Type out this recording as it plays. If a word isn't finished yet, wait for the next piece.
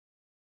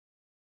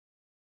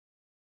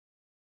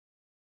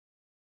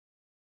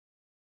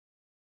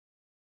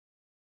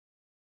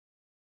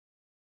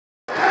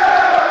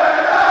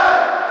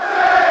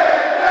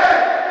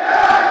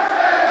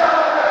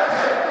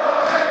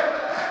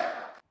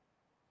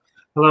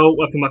Hello,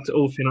 welcome back to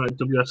All for United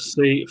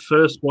WSC.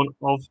 First one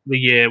of the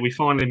year. We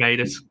finally made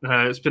it.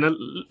 It's been a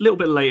little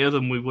bit later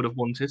than we would have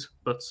wanted,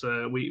 but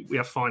we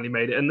have finally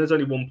made it. And there's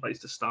only one place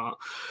to start.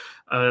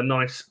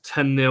 Nice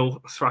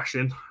 10-0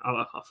 thrashing.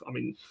 I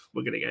mean,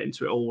 we're going to get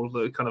into it all,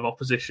 the kind of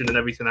opposition and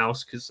everything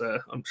else, because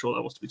I'm sure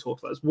that wants to be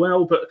talked about as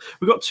well. But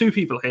we've got two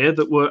people here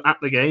that were at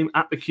the game,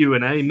 at the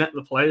Q&A, met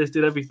the players,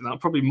 did everything.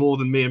 Probably more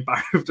than me and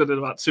Barry have done in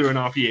about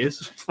 2.5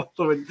 years,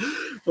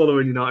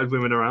 following United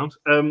women around.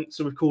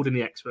 So we've called in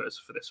the experts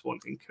for this one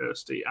in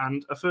Kirsty.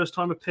 And a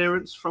first-time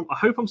appearance from, I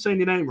hope I'm saying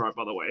your name right,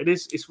 by the way.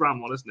 It's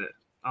Ramon, isn't it?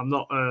 I'm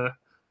not,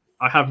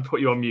 I haven't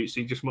put you on mute, so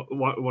you just want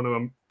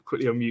to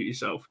quickly unmute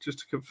yourself just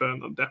to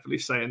confirm I'm definitely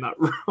saying that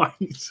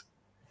right.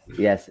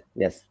 Yes.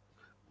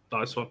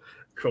 Nice one.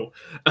 Cool.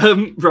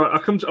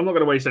 Right, I'm not going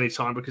to waste any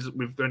time because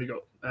we've only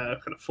got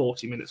kind of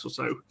 40 minutes or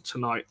so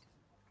tonight.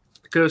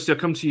 Kirsty, I'll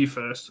come to you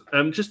first.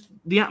 Just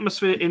the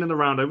atmosphere in and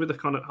around over the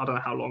kind of, I don't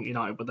know how long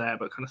United were there,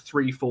 but kind of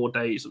 3-4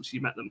 days. Obviously,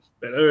 you met them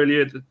a bit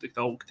earlier, the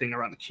whole thing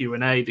around the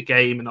Q&A, the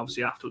game, and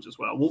obviously afterwards as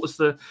well. What was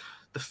the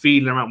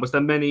feeling around? Was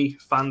there many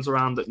fans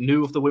around that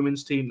knew of the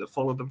women's team, that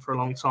followed them for a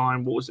long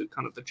time? What was it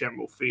kind of the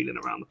general feeling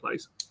around the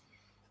place?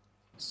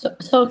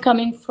 So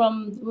coming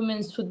from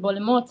women's football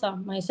in Malta,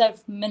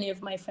 myself, many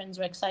of my friends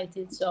were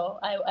excited. So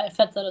I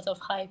felt a lot of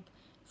hype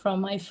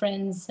from my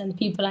friends and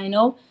people I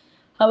know.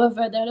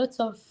 However, there are lots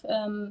of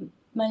Man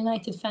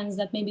United fans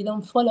that maybe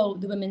don't follow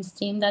the women's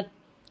team that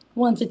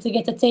wanted to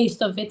get a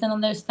taste of it and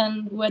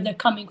understand where they're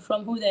coming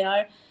from, who they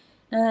are,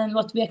 and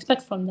what we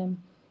expect from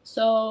them.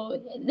 So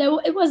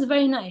it was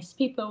very nice.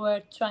 People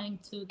were trying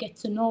to get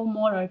to know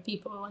more, or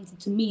people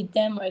wanted to meet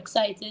them, or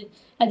excited.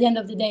 At the end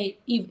of the day,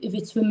 if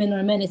it's women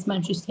or men, it's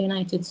Manchester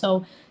United.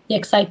 So the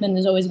excitement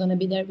is always going to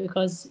be there,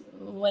 because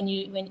when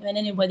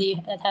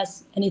anybody that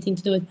has anything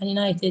to do with Man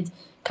United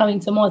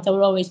coming to Malta,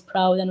 we're always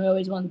proud and we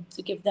always want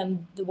to give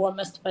them the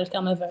warmest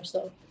welcome ever.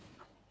 So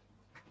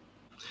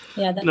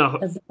yeah, that's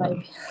the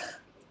vibe.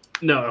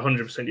 No,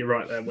 100%. You're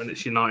right there. When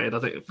it's United, I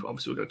think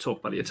obviously we're going to talk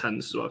about the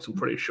attendance as well. So I'm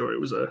pretty sure it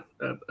was a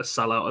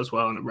sellout as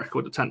well and a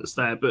record attendance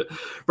there. But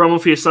Ramon,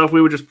 for yourself,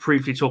 we were just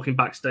briefly talking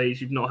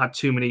backstage. You've not had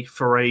too many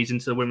forays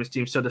into the women's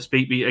team, so to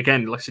speak. But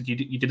again, like I said,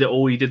 you did it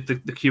all. You did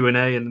the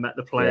Q&A and met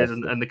the players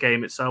and the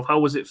game itself. How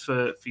was it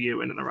for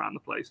you in and around the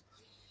place?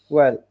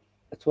 Well,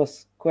 it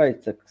was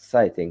quite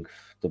exciting,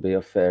 to be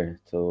fair,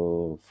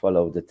 to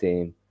follow the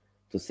team,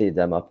 to see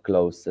them up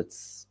close.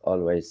 It's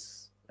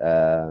always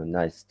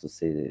nice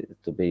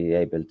to be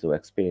able to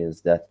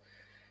experience that.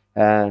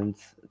 And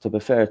to be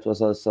fair, it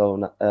was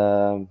also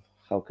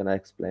how can I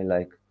explain,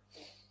 like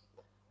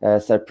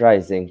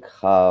surprising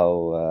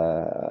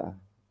how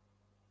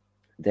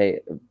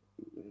the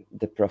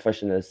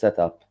professional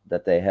setup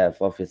that they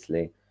have,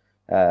 obviously,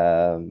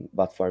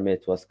 but for me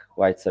it was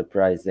quite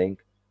surprising,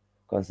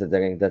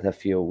 considering that a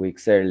few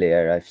weeks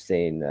earlier I've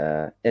seen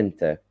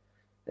Inter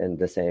in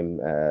the same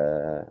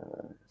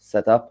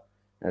setup.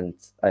 And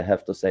I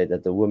have to say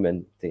that the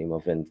women team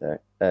of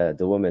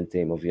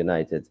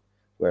United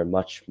were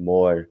much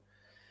more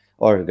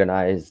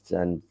organized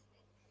than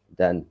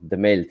the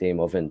male team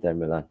of Inter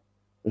Milan.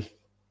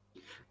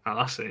 Oh,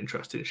 that's an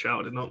interesting shout.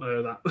 I did not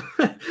know that.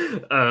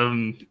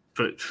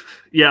 But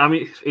yeah, I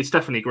mean, it's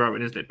definitely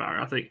growing, isn't it,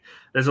 Barry? I think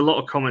there's a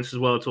lot of comments as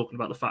well talking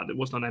about the fact that it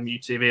wasn't on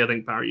MUTV. I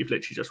think, Barry, you've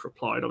literally just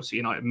replied. Obviously,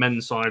 United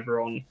men's side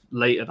were on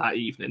later that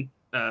evening.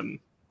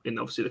 In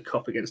obviously the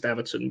cup against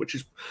Everton, which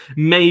is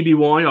maybe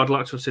why. I'd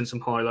like to have seen some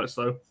highlights,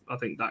 though. I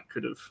think that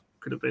could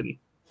have been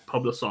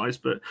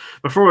publicised. But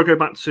before I go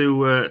back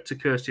to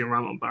Kirsty and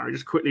Ramon, Barry,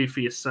 just quickly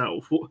for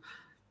yourself, what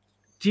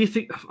do you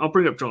think? I'll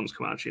bring up John's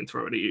come actually and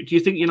throw it at you. Do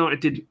you think United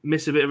did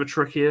miss a bit of a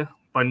trick here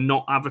by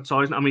not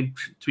advertising? I mean,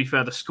 to be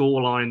fair, the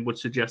scoreline would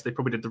suggest they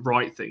probably did the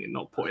right thing in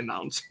not putting that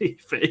on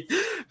TV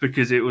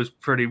because it was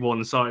pretty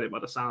one-sided by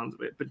the sounds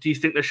of it. But do you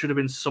think there should have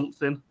been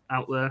something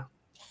out there?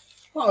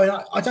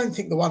 Well, I don't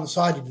think the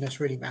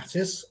one-sidedness really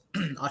matters.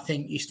 I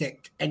think you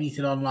stick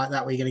anything on like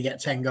that where you're going to get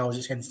 10 goals,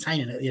 it's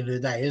entertaining at the end of the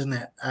day, isn't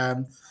it?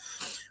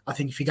 I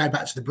think if you go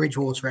back to the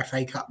Bridgewater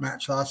FA Cup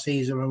match last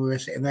season when we were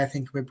sitting there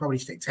thinking we'd probably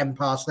stick 10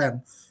 past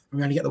them and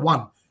we only get the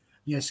one,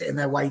 sitting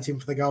there waiting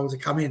for the goal to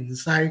come in.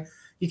 So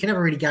you can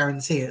never really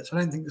guarantee it. So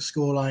I don't think the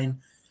scoreline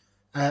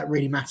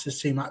really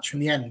matters too much from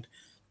the end.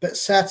 But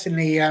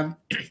certainly,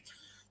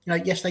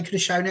 yes, they could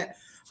have shown it.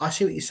 I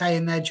see what you're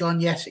saying there,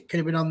 John. Yes, it could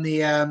have been on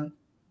the...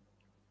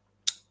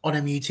 on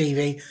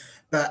MUTV,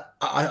 but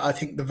I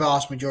think the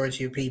vast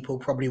majority of people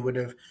probably would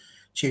have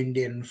tuned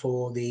in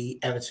for the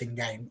Everton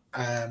game,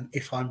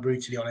 if I'm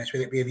brutally honest,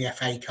 with it being the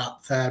FA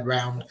Cup third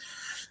round.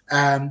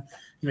 I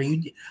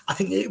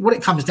think what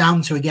it comes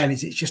down to, again,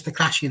 is it's just the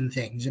clashing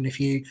things. And if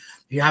you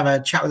have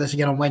a chat with us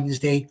again on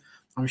Wednesday,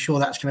 I'm sure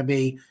that's going to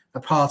be a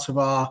part of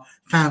our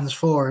fans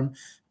forum.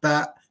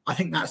 But I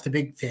think that's the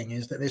big thing,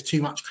 is that there's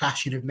too much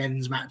clashing of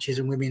men's matches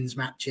and women's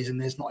matches, and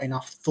there's not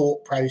enough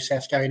thought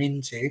process going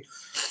into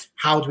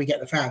how do we get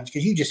the fans.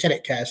 Because you just said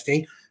it,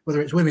 Kirsty, whether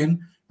it's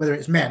women, whether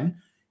it's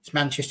men, it's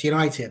Manchester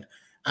United.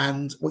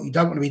 And what you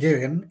don't want to be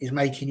doing is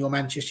making your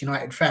Manchester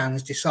United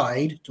fans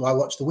decide, do I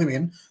watch the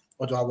women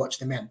or do I watch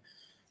the men?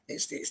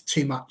 it's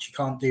too much. You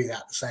can't do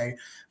that. So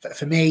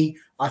for me,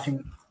 I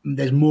think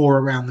there's more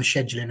around the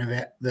scheduling of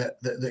it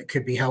that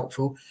could be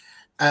helpful.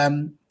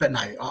 But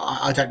no,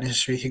 I don't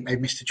necessarily think they've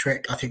missed a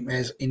trick. I think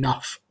there's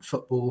enough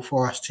football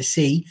for us to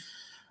see,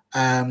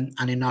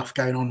 and enough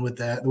going on with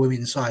the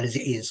women's side as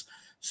it is.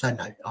 So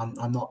no,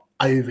 I'm not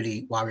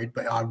overly worried,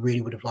 but I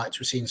really would have liked to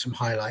have seen some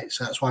highlights.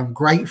 So that's why I'm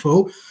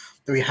grateful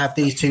that we have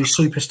these two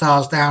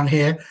superstars down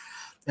here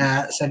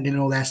sending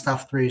all their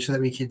stuff through so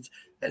that we could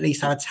at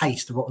least have a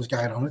taste of what was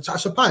going on. So I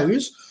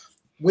suppose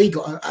we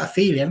got a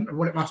feeling of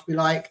what it must be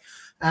like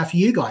for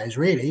you guys,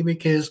 really,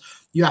 because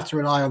you have to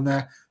rely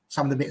on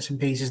some of the bits and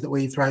pieces that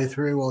we throw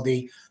through or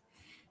the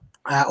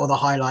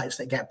highlights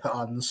that get put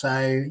on.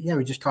 So yeah,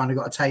 we just kind of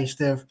got a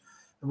taste of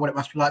what it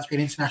must be like to be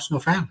an international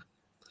fan.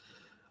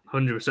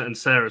 100%, and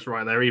Sarah's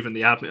right there. Even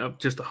the admin up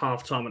just a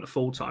half-time and a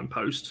full-time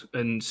post,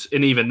 and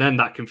even then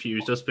that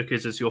confused us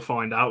because, as you'll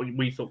find out,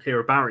 we thought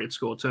Kira Barry had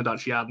scored. Turned out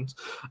she hadn't.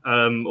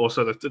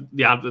 Also,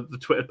 the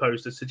Twitter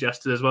post had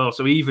suggested as well.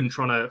 So even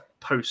trying to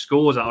post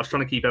scores out, I was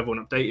trying to keep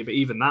everyone updated, but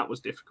even that was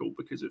difficult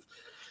because of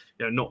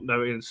not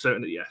knowing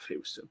certainly. Yeah, it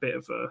was a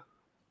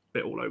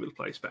bit all over the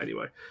place. But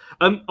anyway,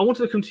 I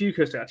wanted to come to you,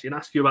 Kirsty, actually, and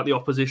ask you about the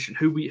opposition,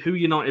 who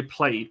United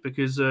played,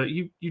 because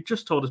you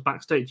just told us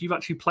backstage you've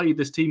actually played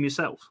this team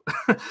yourself.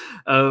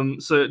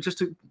 So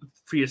just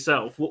for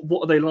yourself,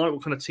 what are they like?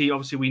 What kind of team?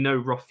 Obviously, we know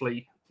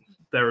roughly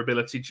their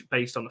ability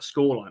based on the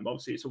scoreline.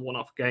 Obviously, it's a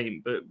one-off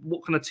game. But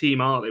what kind of team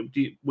are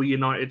they? Were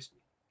United?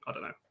 I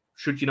don't know.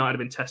 Should United have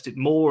been tested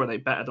more? Are they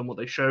better than what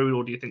they showed,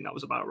 or do you think that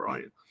was about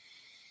right?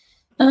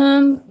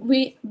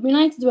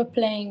 United were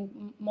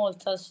playing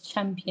Malta's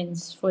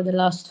champions for the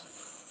last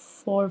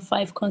 4 or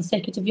 5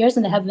 consecutive years,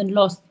 and they haven't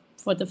lost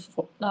for the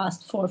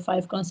last 4 or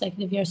 5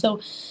 consecutive years.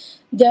 So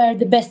they're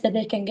the best that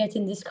they can get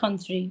in this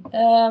country.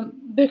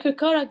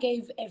 Birkirkara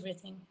gave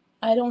everything.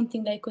 I don't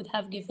think they could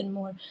have given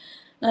more.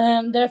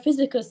 Their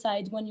physical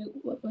side, when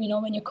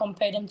you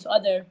compare them to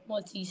other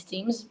Maltese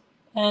teams,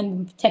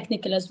 and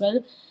technical as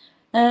well,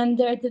 and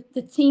they're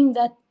the team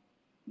that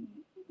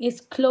is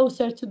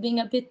closer to being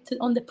a bit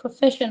on the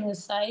professional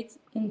side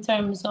in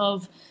terms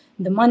of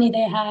the money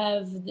they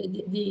have,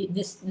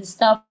 the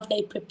stuff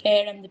they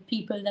prepare, and the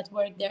people that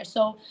work there.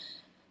 So,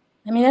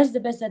 I mean, that's the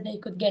best that they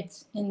could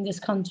get in this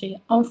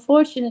country.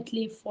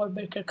 Unfortunately for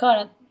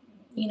Birkirkara,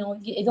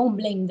 I don't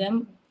blame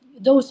them.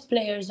 Those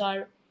players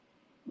are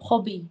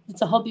hobby.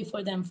 It's a hobby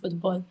for them,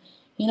 football.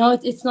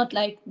 It's not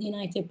like the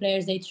United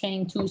players, they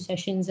train 2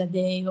 sessions a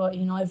day or,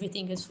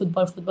 everything is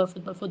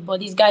football.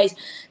 These guys,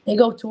 they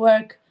go to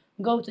work,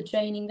 go to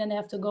training, then they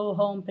have to go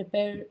home,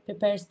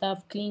 prepare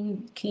stuff,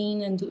 clean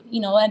and do,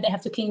 and they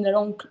have to clean their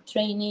own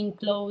training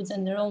clothes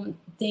and their own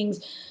things.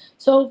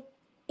 So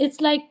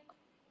it's like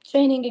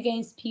training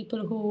against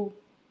people who,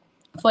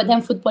 for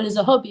them, football is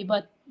a hobby,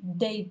 but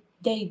they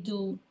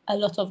do a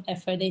lot of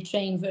effort. They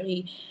train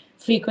very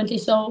frequently.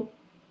 So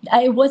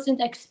I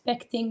wasn't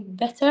expecting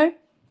better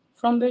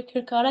from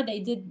Birkirkara.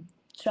 They did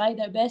try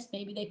their best.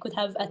 Maybe they could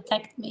have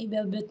attacked maybe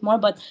a bit more,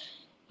 but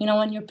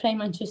when you're playing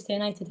Manchester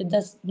United, it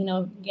does,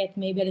 get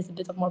maybe a little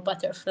bit of more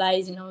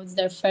butterflies. It's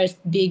their first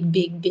big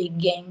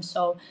game.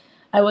 So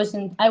I was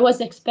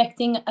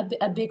expecting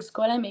a big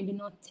scoreline, maybe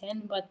not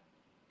 10, but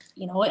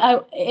they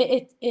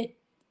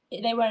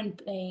weren't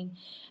playing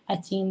a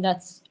team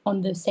that's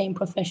on the same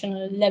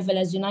professional level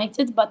as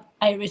United, but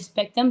I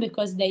respect them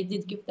because they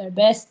did give their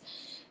best.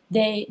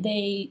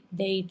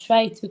 They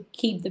try to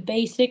keep the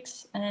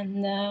basics,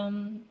 and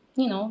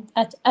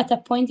at a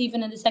point,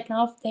 even in the second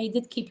half, they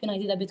did keep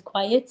United a bit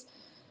quiet.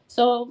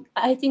 So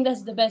I think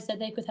that's the best that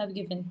they could have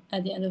given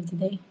at the end of the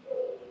day.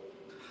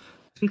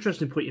 It's an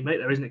interesting point you make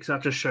there, isn't it? Because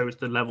that just shows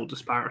the level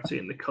disparity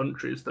in the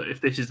countries, that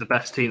if this is the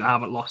best team that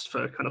haven't lost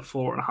for kind of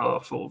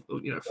 4.5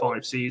 or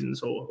 5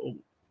 seasons or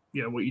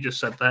what you just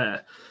said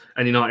there,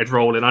 and United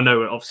rolling. I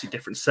know obviously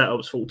different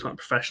setups, full-time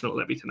professional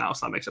and everything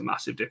else, that makes a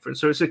massive difference.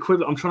 So it's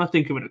equivalent. I'm trying to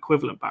think of an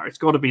equivalent, Barry. It's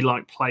got to be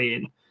like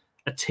playing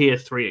a tier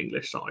 3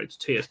 English side,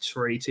 tier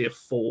 3, tier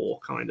 4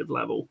 kind of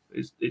level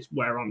is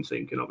where I'm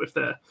thinking of, if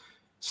they're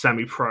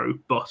semi-pro,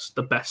 but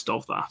the best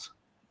of that.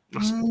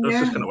 That's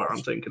just kind of where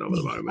I'm thinking of at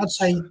the moment. I'd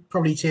say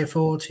probably tier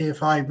 4, tier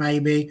 5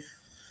 maybe.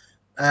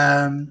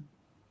 You're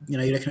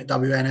looking at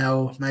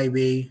WNL,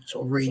 maybe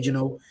sort of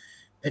regional,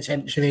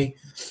 potentially.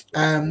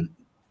 But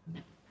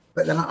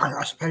then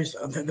I suppose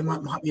there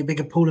might be a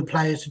bigger pool of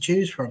players to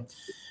choose from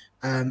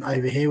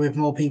over here, with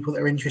more people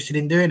that are interested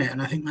in doing it.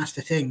 And I think that's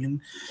the thing.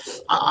 And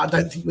I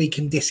don't think we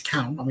can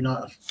discount. I mean,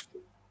 I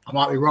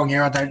might be wrong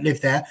here. I don't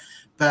live there.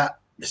 But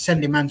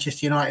sending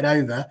Manchester United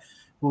over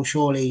will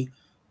surely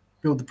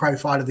build the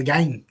profile of the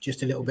game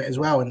just a little bit as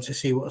well, and to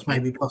see what's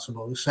maybe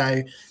possible.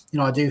 So,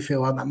 I do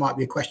feel like that might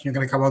be a question you're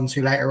going to come on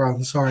to later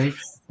on. Sorry.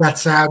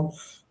 But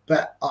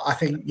I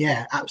think,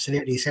 yeah,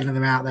 absolutely, sending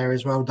them out there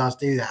as well does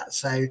do that.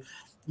 So,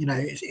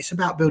 it's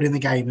about building the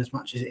game as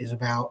much as it is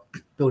about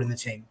building the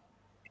team.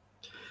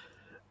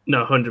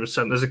 No,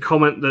 100%. There's a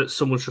comment that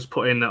someone's just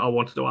put in that I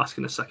wanted to ask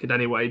in a second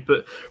anyway.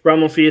 But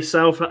Ramon, for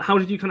yourself, how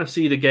did you kind of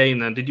see the game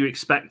then? Did you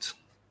expect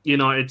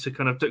United to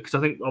kind of, because I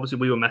think obviously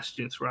we were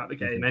messaging throughout the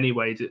game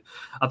anyway.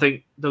 I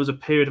think there was a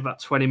period of about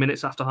 20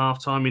 minutes after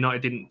half time.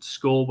 United didn't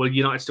score. Were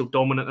United still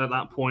dominant at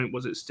that point?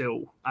 Was it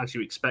still as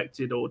you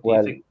expected, or do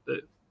you think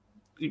that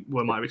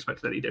we might have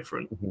expected any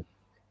different?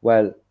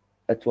 Well,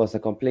 it was a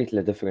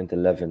completely different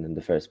 11 in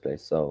the first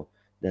place, so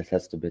that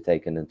has to be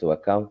taken into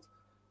account.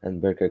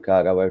 And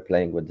Birkirkara were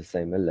playing with the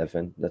same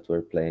 11 that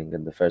were playing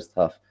in the first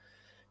half.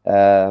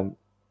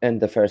 In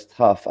the first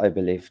half, I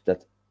believe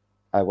that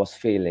I was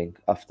feeling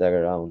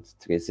after around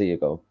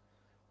 3-0,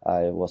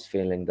 I was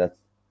feeling that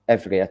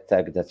every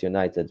attack that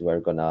United were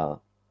gonna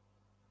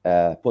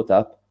put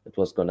up, it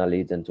was gonna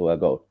lead into a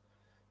goal.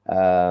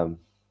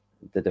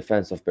 The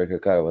defense of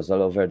Birkirkara was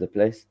all over the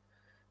place.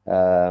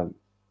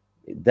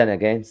 Then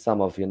again,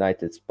 some of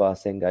United's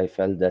passing, I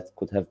felt that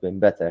could have been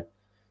better,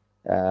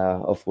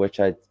 of which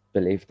I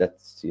believe that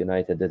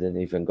United didn't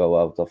even go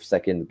out of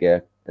second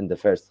gear in the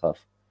first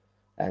half.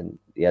 And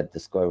yet the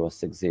score was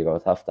 6-0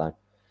 at halftime.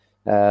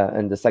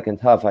 In the second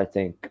half, I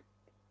think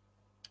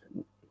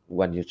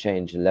when you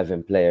change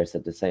 11 players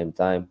at the same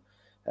time,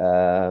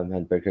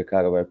 and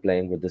Birkirkara were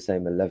playing with the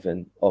same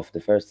 11 of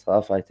the first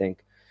half, I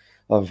think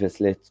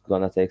obviously it's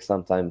going to take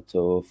some time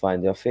to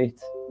find your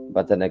feet.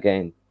 But then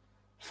again,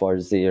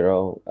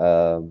 4-0,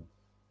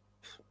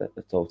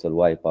 a total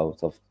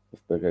wipeout of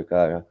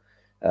Birkirkara,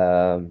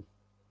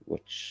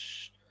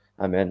 which,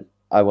 I mean,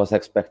 I was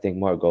expecting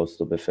more goals,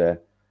 to be fair.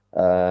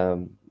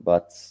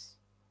 But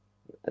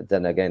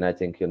then again, I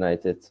think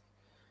United,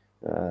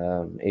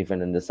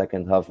 even in the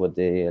second half with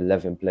the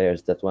 11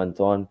 players that went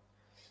on,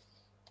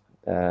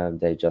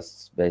 they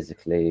just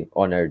basically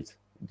honored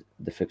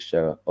the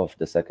fixture of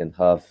the second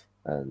half.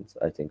 And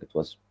I think it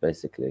was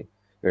basically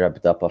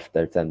wrapped up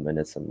after 10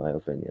 minutes, in my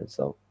opinion.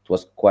 So it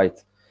was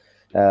quite,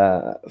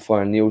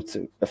 for a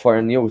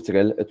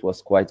neutral, it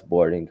was quite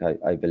boring,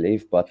 I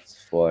believe. But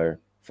for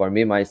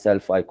me,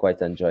 myself, I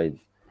quite enjoyed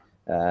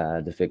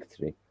the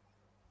victory.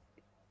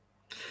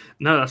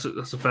 No,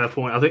 that's a fair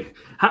point. I think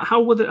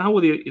how would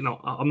the you know,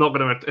 I'm not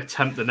going to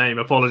attempt the name.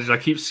 Apologies, I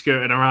keep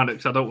skirting around it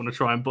because I don't want to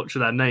try and butcher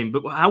their name.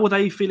 But how would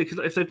they feel? Because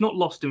if they've not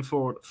lost in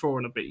four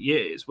and a bit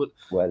years, were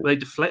they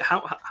deflate?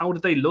 How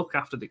did they look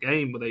after the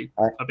game? Were they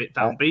a bit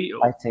downbeat?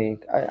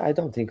 I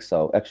don't think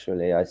so.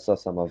 Actually, I saw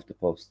some of the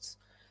posts.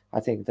 I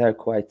think they're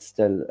quite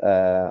still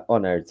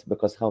honored,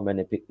 because how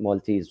many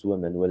Maltese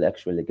women will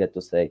actually get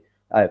to say,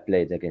 I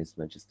played against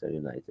Manchester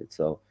United?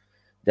 So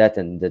that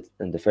in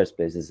the first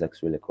place is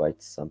actually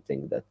quite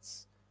something that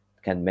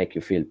can make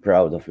you feel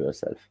proud of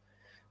yourself.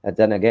 And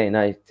then again,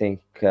 I think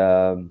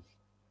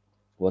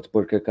what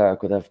Birkirkara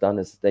could have done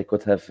is they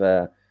could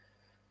have,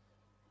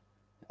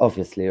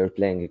 obviously you're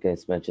playing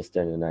against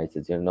Manchester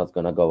United, you're not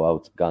going to go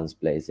out guns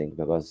blazing,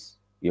 because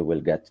you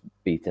will get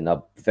beaten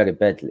up very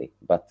badly.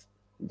 But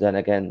then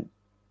again,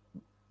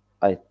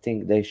 I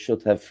think they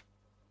should have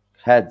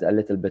had a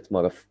little bit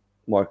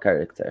more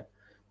character,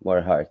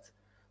 more heart,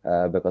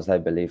 because I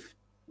believe,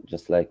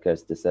 just like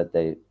Kirsty said,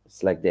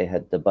 it's like they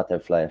had the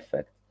butterfly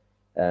effect.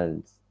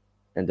 And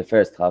in the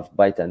first half,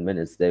 by 10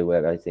 minutes, they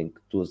were, I think,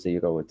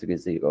 2-0 or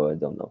 3-0, I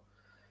don't know.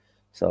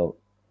 So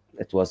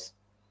it was,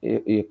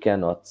 you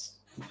cannot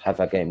have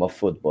a game of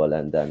football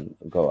and then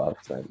go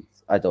out. And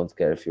I don't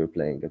care if you're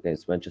playing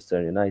against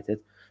Manchester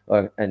United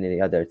or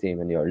any other team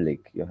in your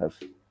league. You have,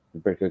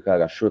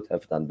 Birkirkara should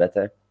have done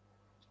better,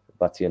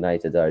 but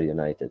United are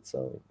United,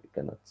 so you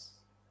cannot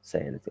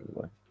say anything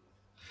more.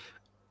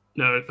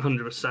 No,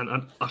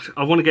 100%.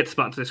 I want to get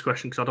back to this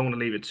question because I don't want to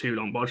leave it too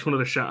long, but I just wanted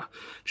to share.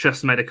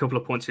 Chess made a couple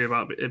of points here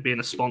about it being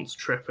a sponsor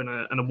trip and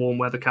a warm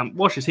weather camp.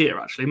 While she's here,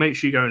 actually, make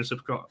sure you go and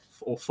subscribe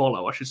or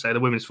follow, I should say, the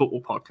Women's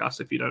Football Podcast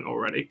if you don't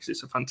already, because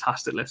it's a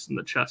fantastic listen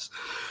that Chess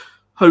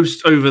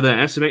hosts over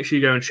there. So make sure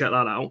you go and check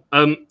that out.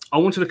 I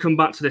wanted to come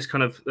back to this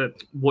kind of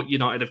what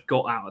United have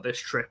got out of this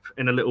trip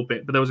in a little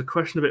bit, but there was a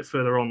question a bit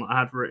further on that I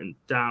had written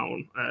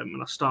down,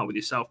 and I'll start with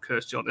yourself,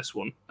 Kirsty, on this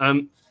one.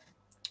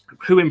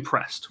 Who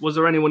impressed? Was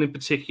there anyone in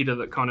particular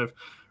that kind of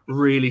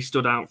really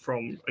stood out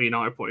from a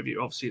United point of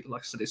view? Obviously,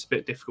 like I said, it's a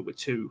bit difficult with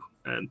two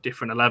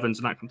different 11s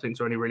and that kind of thing,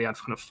 so only really had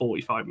kind of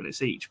 45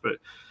 minutes each. But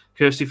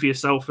Kirsty, for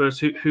yourself first,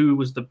 who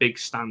was the big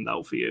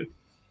standout for you?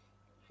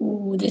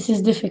 Ooh, this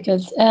is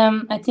difficult.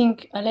 I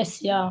think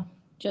Alessia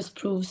just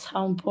proves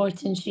how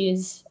important she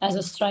is as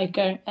a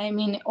striker. I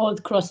mean, all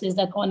the crosses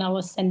that Ona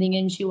was sending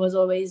in, she was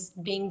always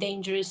being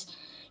dangerous.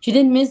 She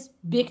didn't miss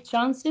big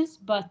chances,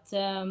 but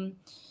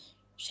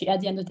she,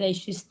 at the end of the day,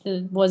 she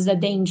still was a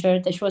danger,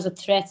 that she was a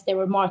threat. They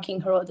were marking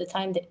her all the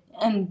time.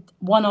 And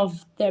one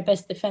of their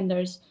best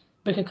defenders,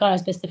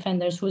 Birkirkara's best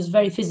defenders, who was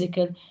very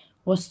physical,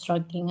 was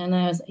struggling. And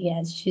I was,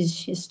 yeah,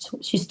 she's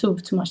too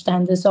much to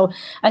handle. So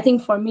I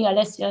think for me,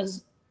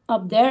 Alessia's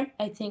up there.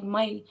 I think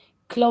my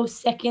close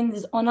second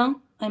is Ona.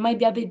 I might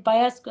be a bit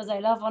biased because I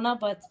love Ona,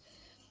 but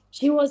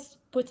she was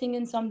putting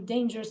in some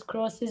dangerous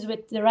crosses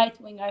with the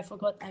right wing. I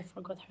forgot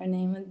her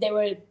name. And they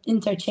were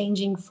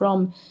interchanging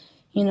from,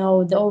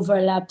 the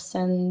overlaps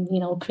and,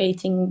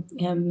 creating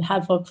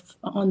havoc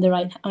on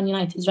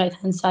United's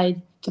right-hand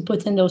side to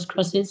put in those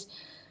crosses.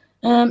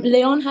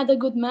 Leon had a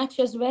good match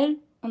as well.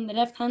 on the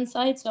left-hand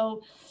side.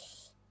 So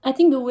I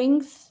think the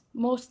wings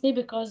mostly,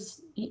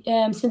 because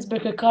since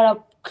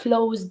Birkirkara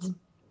closed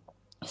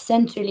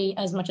centrally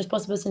as much as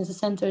possible, since the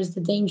center is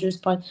the dangerous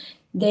part,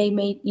 they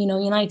made,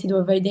 United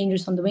were very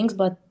dangerous on the wings.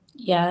 But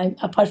yeah,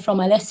 apart from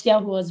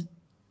Alessia, who was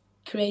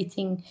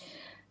creating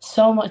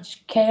so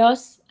much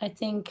chaos, I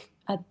think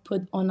I'd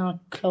put Ona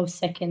close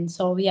second.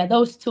 So yeah,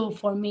 those two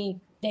for me,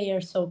 they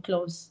are so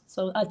close.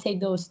 So I'll take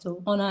those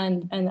two, Ona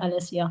and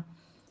Alessia.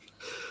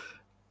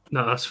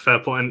 No, that's a fair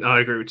point.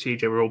 I agree with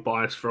TJ. We're all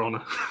biased for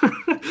Honor.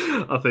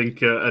 I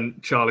think, and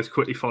Charlie's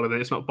quickly following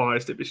it. It's not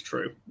biased if it's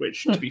true,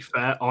 which, to be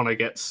fair, Honor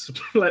gets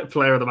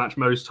player of the match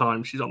most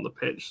times she's on the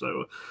pitch.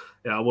 So,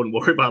 yeah, I wouldn't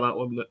worry about that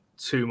one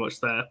too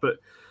much there. But,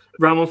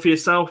 Ramon, for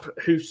yourself,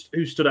 who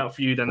stood out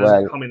for you then?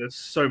 There's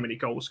so many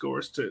goal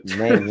scorers to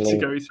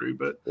go through.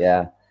 But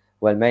yeah,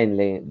 well,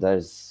 mainly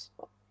there's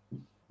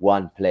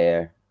one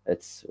player.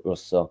 It's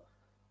Russo.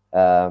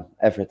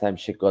 Every time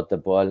she got the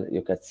ball,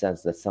 you could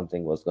sense that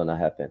something was going to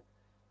happen.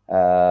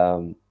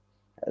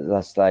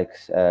 Just like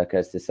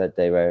Kirsty said,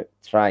 they were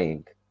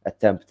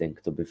attempting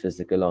to be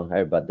physical on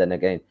her, but then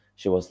again,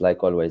 she was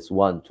like always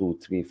 1, 2,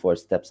 3, 4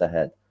 steps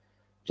ahead.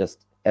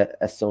 Just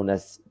as soon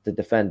as the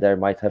defender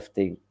might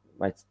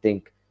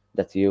think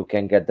that you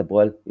can get the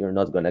ball, you're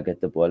not going to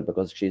get the ball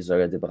because she's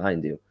already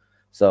behind you.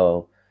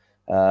 So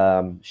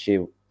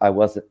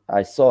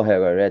I saw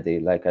her already,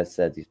 like I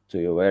said to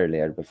you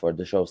earlier, before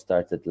the show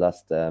started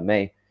last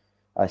May.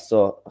 I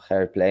saw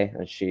her play,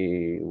 and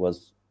she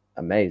was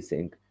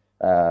amazing.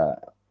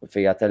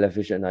 Via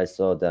television, I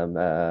saw them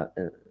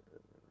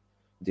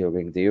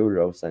during the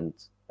Euros, and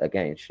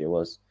again, she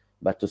was.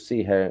 But to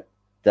see her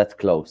that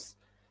close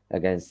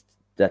against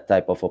that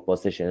type of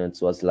opposition, it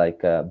was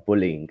like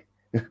bullying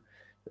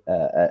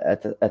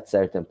at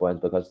certain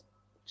point, because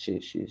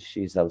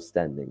she's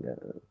outstanding.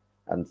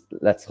 And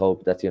let's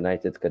hope that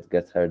United could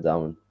get her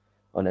down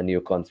on a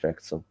new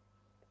contract soon.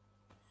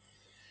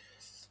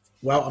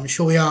 Well, I'm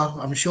sure we are.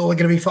 I'm sure we're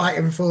going to be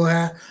fighting for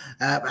her.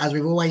 As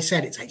we've always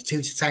said, it takes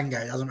two to tango.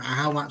 It doesn't matter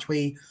how much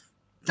we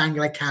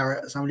dangle a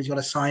carrot, somebody's got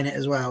to sign it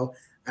as well.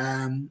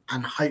 And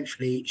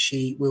hopefully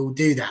she will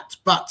do that.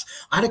 But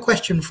I had a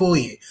question for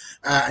you,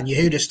 and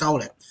Yehuda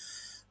stole it.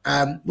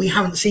 We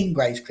haven't seen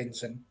Grace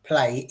Clinton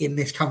play in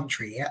this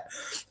country yet,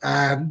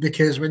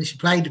 because when she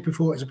played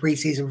before, it was a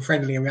pre-season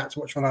friendly and we had to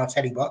watch on our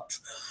telly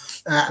box,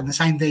 and the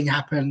same thing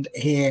happened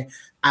here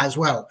as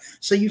well.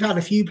 So you've had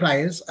a few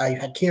players. You've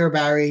had Kira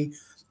Barry,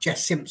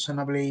 Jess Simpson,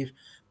 I believe,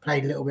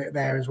 played a little bit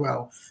there as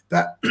well.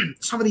 But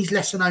some of these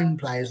lesser known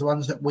players, the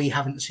ones that we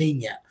haven't seen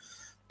yet,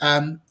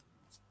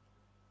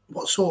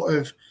 what sort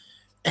of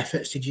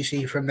efforts did you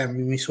see from them?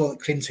 When we saw that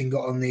Clinton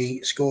got on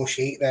the score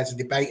sheet, there's a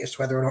debate as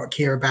to whether or not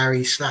Kira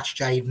Barry /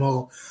 Jade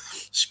Moore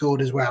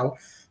scored as well.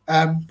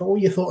 But what are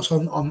your thoughts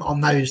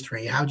on those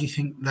three? How do you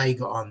think they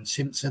got on?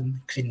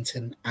 Simpson,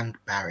 Clinton, and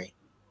Barry.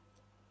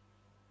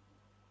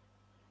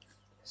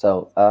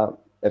 So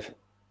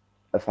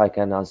if I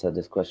can answer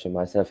this question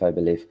myself, I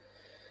believe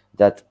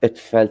that it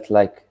felt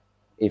like,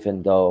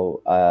 even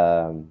though,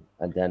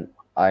 and then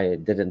I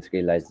didn't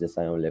realize this,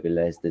 I only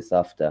realized this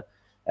after,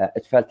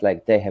 it felt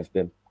like they have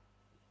been,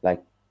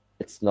 like,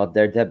 it's not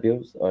their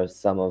debuts or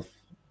some of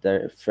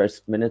their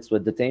first minutes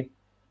with the team.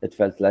 It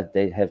felt like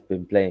they have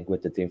been playing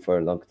with the team for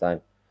a long time.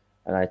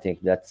 And I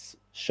think that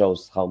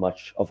shows how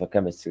much of a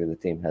chemistry the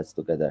team has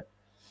together.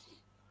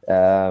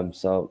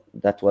 So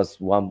that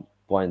was one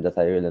point that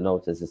I really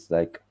noticed. It's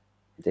like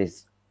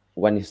this,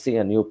 when you see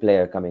a new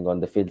player coming on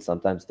the field,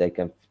 sometimes they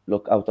can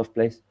look out of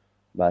place,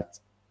 but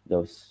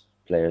those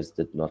players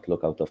did not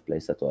look out of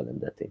place at all in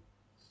that team.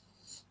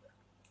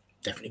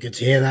 Definitely good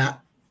to hear that.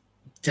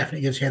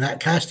 Definitely good to hear that.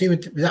 Kirsty,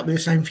 would that be the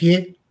same for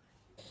you?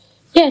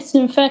 Yes,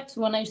 in fact,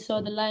 when I saw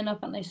the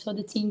lineup and I saw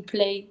the team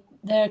play,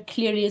 there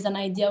clearly is an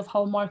idea of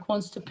how Marc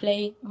wants to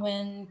play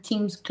when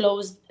teams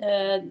close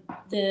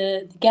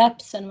the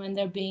gaps and when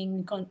they're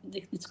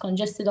it's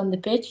congested on the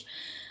pitch.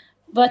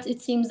 But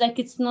it seems like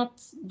it's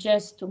not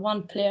just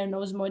one player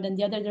knows more than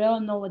the other. They all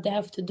know what they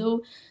have to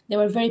do. They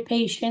were very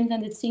patient,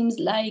 and it seems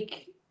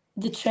like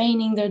the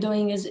training they're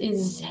doing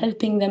is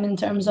helping them in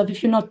terms of,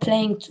 if you're not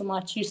playing too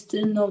much, you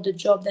still know the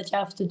job that you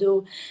have to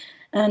do,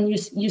 and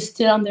you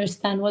still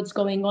understand what's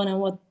going on and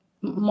what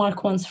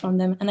Marc wants from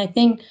them. And I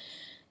think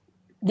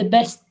the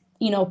best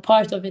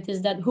part of it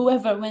is that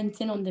whoever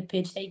went in on the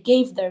pitch, they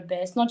gave their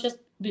best, not just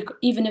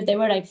even if they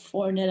were like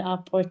 4-0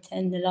 up or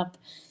 10-0 up,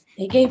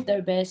 they gave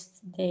their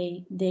best.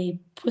 They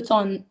put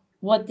on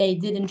what they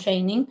did in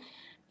training,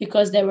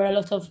 because there were a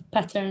lot of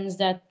patterns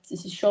that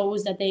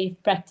shows that they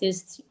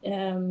practiced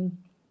in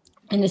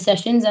the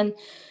sessions. And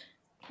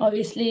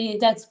obviously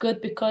that's good,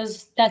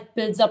 because that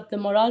builds up the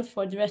morale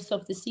for the rest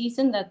of the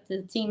season, that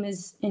the team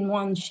is in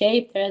one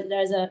shape.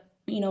 There's a,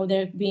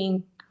 they're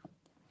being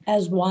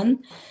as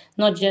one,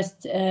 not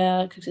just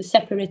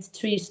separate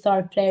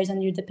 3-star players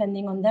and you're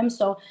depending on them.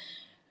 So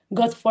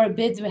God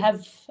forbid we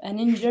have an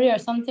injury or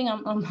something,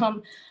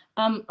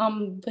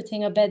 I'm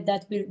putting a bet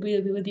that we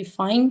will be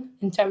fine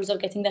in terms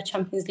of getting that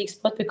Champions League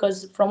spot,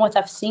 because from what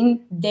I've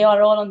seen, they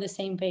are all on the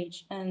same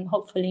page, and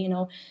hopefully,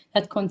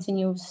 that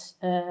continues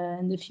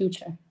in the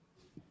future.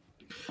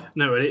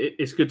 No,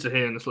 it's good to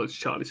hear, and as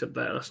Charlie said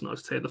there, that's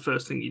nice to hear. The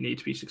first thing you need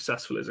to be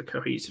successful is a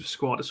cohesive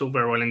squad. It's all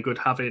very well and good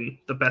having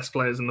the best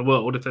players in the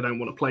world. If they don't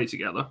want to play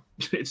together,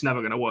 it's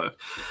never going to work.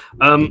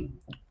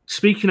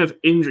 Speaking of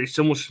injuries,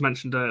 someone just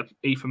mentioned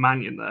Aoife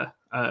Mannion there.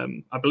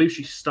 I believe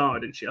she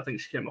started, didn't she? I think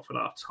she came off at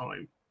half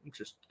time. I'm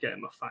just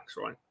getting my facts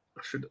right.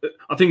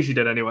 I think she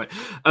did anyway.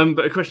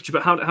 But a question,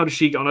 but how did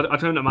she get on? I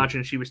don't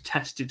imagine she was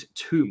tested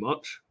too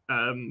much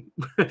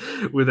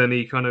with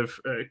any kind of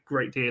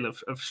great deal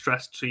of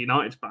stress to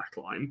United's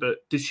backline. But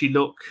did she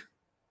look?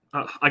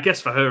 I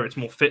guess for her, it's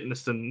more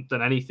fitness than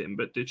anything.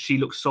 But did she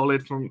look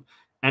solid from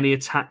any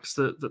attacks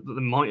that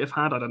they might have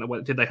had? I don't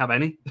know. Did they have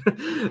any?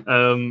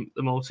 The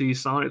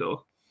Maltese side,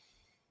 or?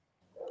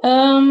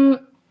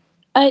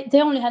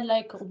 They only had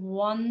like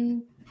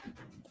one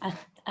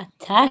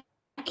attack,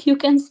 you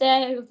can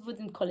say. I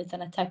wouldn't call it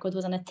an attack. It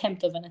was an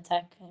attempt of an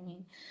attack. I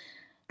mean,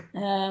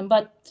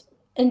 but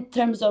in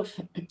terms of,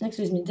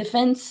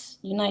 defense,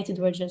 United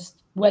were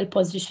just well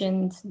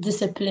positioned,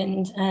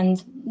 disciplined,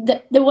 and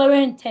they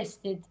weren't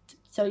tested.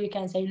 So you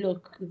can say,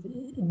 look,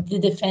 the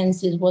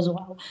defense was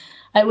wow.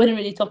 I wouldn't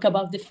really talk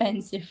about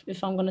defense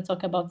if I'm going to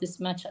talk about this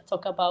match. I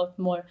talk about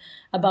more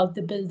about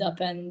the build-up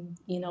and,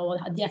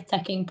 the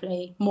attacking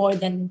play more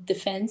than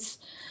defense.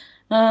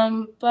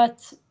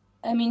 But,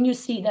 I mean, you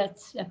see that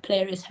a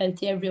player is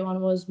healthy. Everyone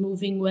was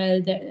moving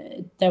well.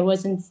 There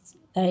wasn't,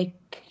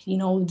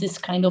 this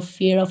kind of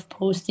fear of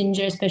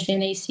post-injury, especially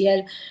in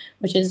ACL,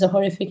 which is a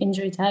horrific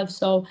injury to have.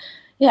 So,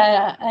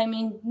 yeah, I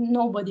mean,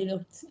 nobody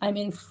looked,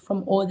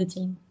 from all the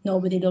team,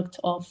 nobody looked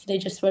off. They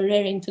just were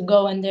raring to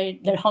go, and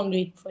they're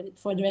hungry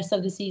for the rest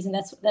of the season.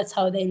 That's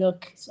how they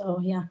look. So,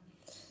 yeah.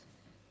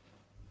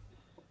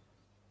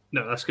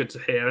 No, that's good to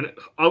hear. And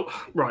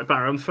right,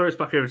 Barry, I'm first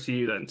back over to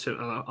you then.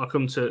 I'll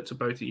come to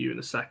both of you in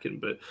a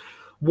second. But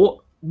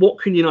what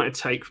can United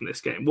take from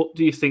this game? What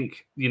do you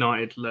think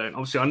United learned?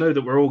 Obviously, I know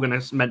that we're all going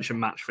to mention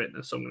match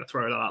fitness, so I'm going to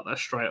throw that out there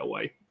straight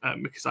away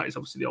because that is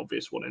obviously the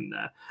obvious one in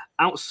there.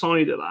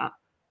 Outside of that,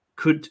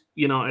 could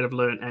United have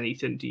learned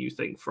anything, do you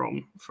think,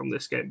 from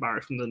this game,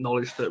 Barry, from the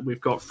knowledge that we've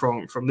got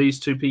from these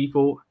two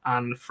people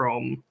and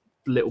from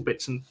little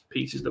bits and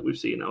pieces that we've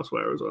seen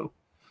elsewhere as well?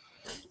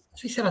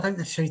 As we said, I don't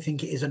necessarily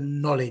think it is a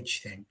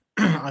knowledge thing.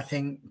 I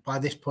think by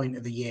this point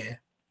of the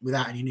year,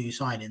 without any new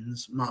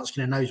signings, Marc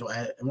Skinners knows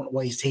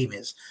what his team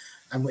is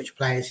and which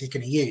players he's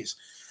going to use.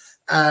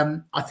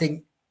 I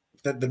think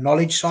that the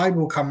knowledge side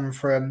will come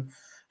from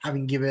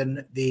having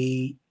given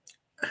the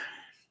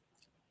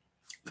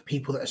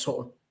people that are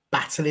sort of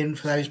battling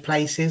for those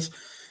places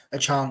a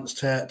chance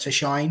to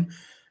shine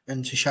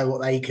and to show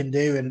what they can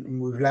do.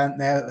 And we've learned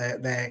there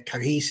that they're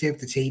cohesive.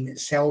 The team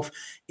itself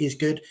is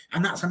good.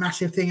 And that's a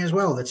massive thing as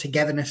well, the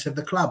togetherness of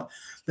the club.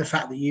 The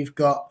fact that you've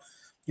got,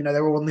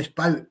 they're all on this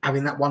boat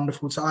having that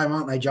wonderful time,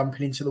 aren't they?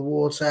 Jumping into the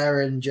water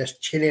and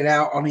just chilling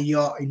out on a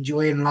yacht,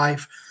 enjoying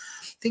life.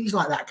 Things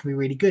like that can be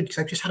really good because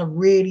they've just had a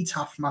really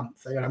tough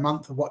month. They've had a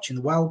month of watching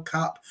the World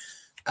Cup,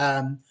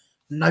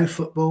 no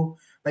football.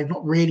 They've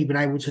not really been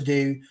able to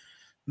do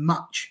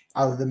much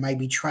other than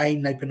maybe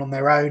train. They've been on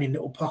their own in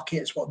little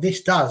pockets. What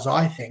this does,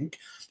 I think,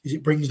 is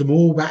it brings them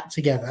all back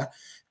together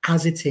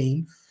as a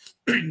team,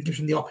 gives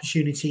them the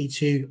opportunity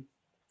to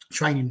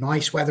train in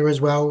nice weather as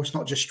well. It's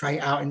not just straight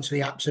out into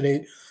the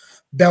absolute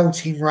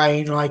belting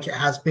rain like it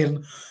has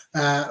been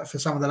for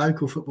some of the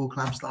local football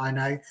clubs that I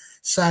know.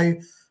 So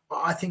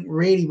I think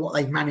really what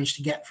they've managed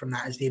to get from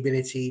that is the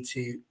ability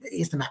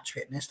is the match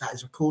fitness. That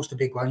is, of course, the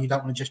big one. You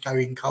don't want to just go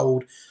in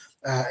cold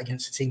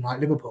against a team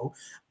like Liverpool.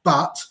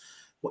 But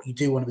what you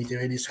do want to be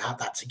doing is to have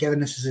that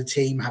togetherness as a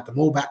team, have them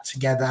all back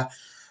together,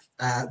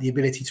 the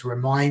ability to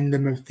remind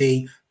them of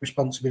the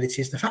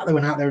responsibilities. The fact they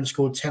went out there and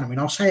scored 10,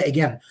 I'll say it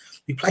again.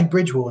 We played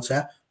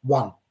Bridgewater,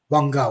 one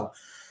goal,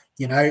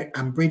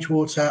 and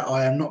Bridgewater,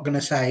 I am not going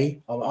to say,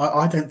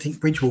 I don't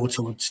think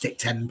Bridgewater would stick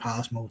 10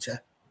 past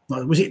Malta.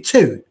 Was it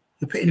 2?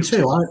 You put in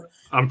 2?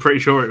 I'm pretty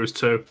sure it was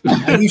 2.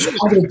 I'm going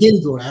to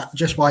Google that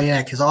just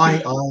because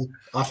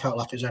I felt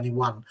like it was only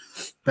 1,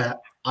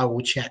 but I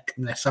will check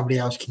unless somebody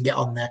else can get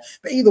on there.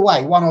 But either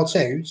way, 1 or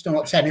 2, still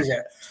not 10, is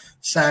it?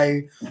 So,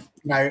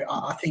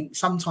 I think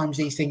sometimes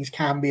these things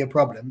can be a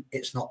problem.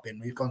 It's not been.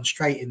 We've gone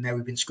straight in there.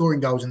 We've been scoring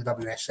goals in the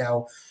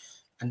WSL,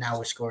 and now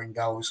we're scoring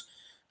goals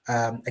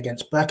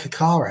against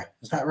Birkirkara.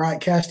 Is that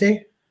right,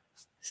 Kirsty?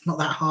 It's not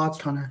that hard,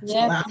 kind of.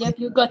 Yep,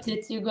 you got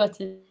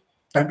it.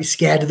 Don't be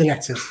scared of the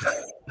letters.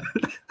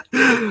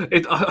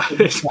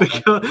 It's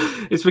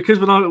because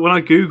when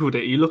I googled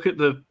it, you look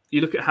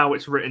at how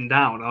it's written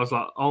down. I was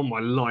like, oh my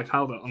life,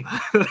 how on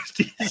earth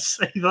do you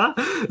say that?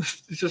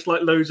 It's just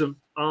like loads of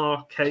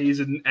R,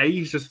 K's, and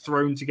A's just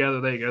thrown together.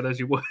 There you go. There's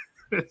your word.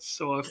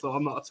 So I thought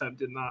I'm not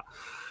attempting that.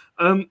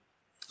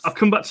 I'll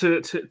come back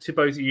to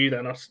both of you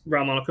then.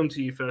 Ramon, I'll come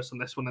to you first on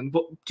this one. Then,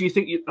 what do you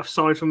think?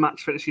 Aside from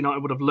match fitness,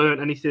 United would have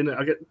learned anything?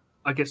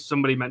 I guess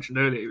somebody mentioned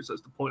earlier,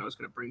 that's the point I was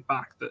going to bring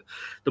back, that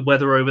the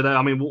weather over there.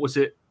 I mean, what was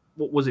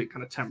it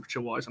kind of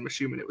temperature wise? I'm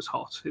assuming it was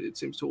hot. It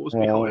seems to always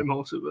be hot in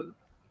Malta, but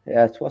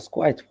yeah, it was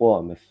quite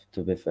warm,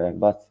 to be fair.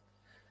 But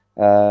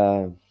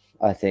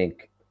I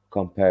think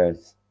compared,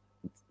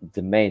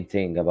 the main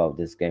thing about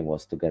this game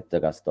was to get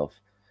the rust off.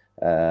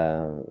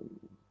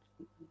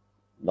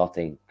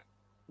 Nothing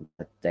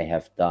that they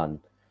have done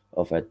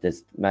over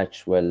this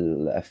match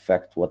will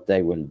affect what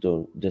they will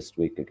do this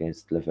week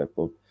against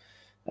Liverpool.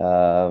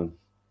 I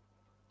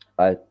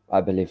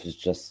believe it's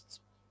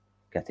just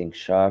getting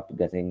sharp,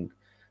 getting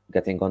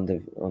on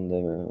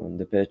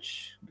the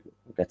pitch,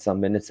 get some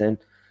minutes in,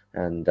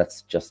 and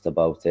that's just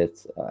about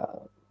it.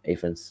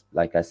 Even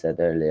like I said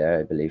earlier,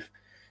 I believe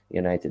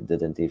United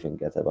didn't even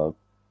get out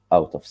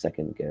of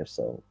second gear,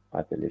 so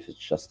I believe it's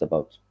just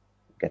about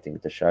getting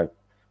the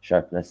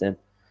sharpness in.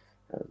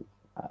 And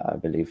I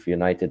believe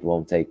United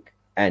won't take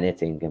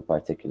anything in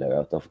particular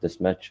out of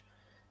this match,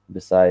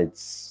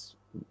 besides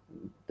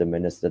the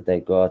minutes that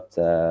they got.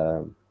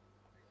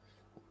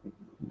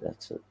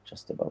 That's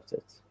just about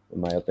it,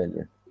 in my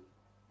opinion.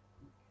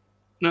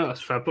 No,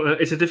 that's fair. But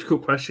it's a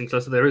difficult question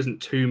because there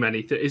isn't too many.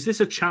 Is this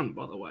a chant,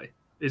 by the way?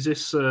 Is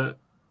this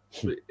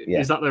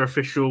is that their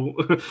official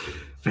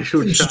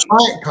chant?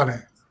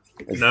 Connor.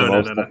 No.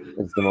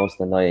 It's the most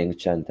annoying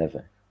chant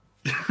ever.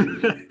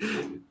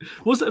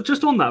 Was it,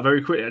 just on that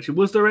very quickly, actually,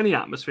 was there any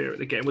atmosphere at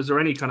the game? Was there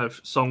any kind of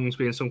songs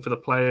being sung for the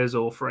players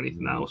or for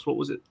anything else? What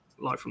was it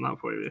like from that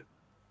point of view?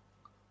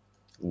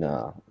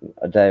 No,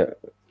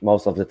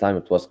 most of the time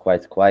it was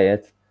quite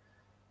quiet.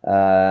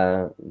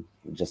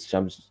 Just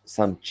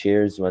some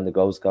cheers when the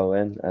goals go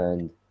in,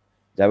 and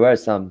there were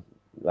some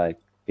like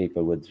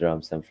people with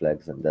drums and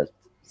flags and that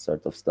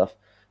sort of stuff,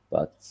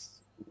 but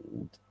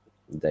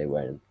they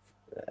weren't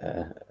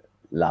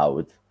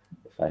loud,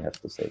 if I have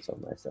to say so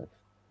myself.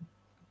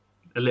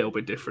 A little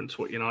bit different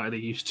to what United are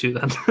used to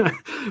then,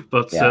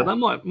 but that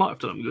might have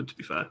done them good, to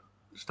be fair.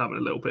 Just having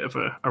a little bit of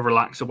a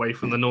relax away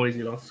from the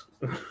noisy loss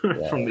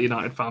from the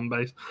United fan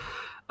base.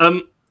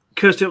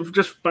 Kirsty,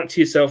 just back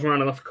to yourself,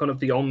 around enough kind of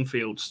the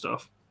on-field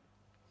stuff.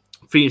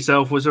 For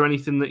yourself, was there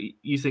anything that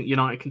you think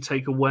United can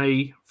take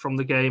away from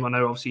the game? I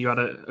know obviously you had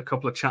a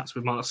couple of chats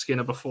with Marc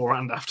Skinners before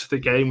and after the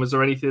game. Was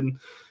there anything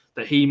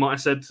that he might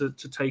have said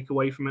to take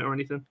away from it or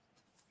anything?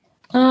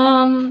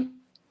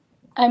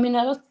 I mean,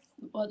 a lot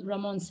what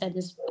Ramon said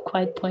is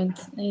quite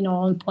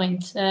on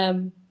point.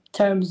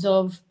 Terms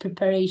of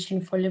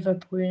preparation for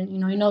Liverpool,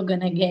 you're not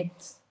gonna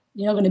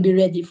be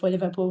ready for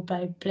Liverpool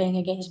by playing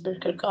against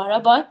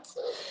Birkirkara. But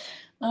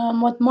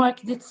what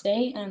Mark did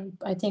say, and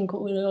I think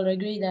we'll all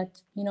agree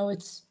that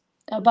it's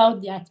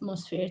about the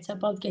atmosphere. It's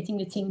about getting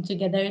the team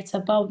together. It's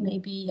about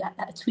maybe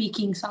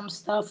tweaking some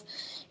stuff.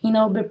 He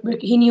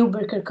knew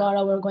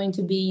Birkirkara were going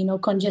to be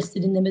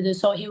congested in the middle,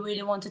 so he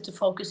really wanted to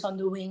focus on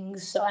the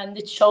wings, and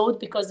it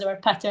showed because there were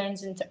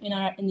patterns in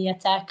the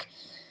attack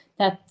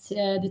that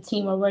the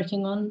team are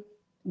working on,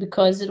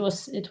 because it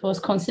was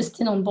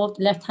consistent on both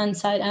the left-hand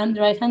side and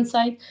the right-hand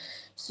side.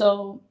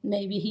 So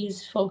maybe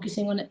he's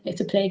focusing on it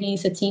to play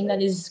against a team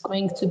that is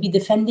going to be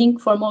defending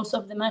for most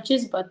of the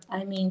matches. But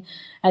I mean,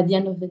 at the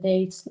end of the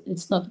day,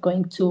 it's not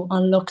going to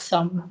unlock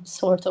some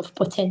sort of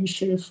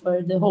potential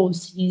for the whole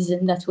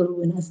season that will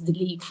win us the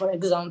league, for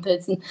example.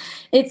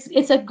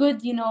 It's a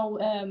good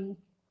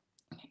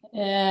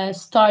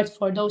start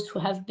for those who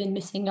have been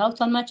missing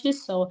out on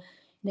matches, so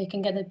they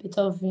can get a bit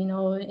of the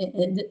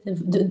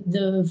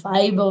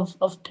vibe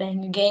of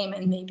playing a game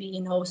and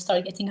maybe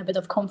start getting a bit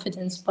of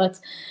confidence. But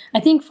I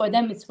think for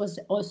them it was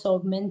also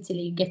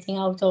mentally getting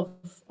out of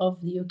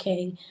the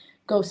UK,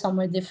 go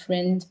somewhere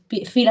different,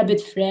 feel a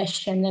bit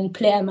fresh, and then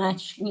play a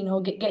match.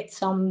 Get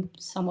some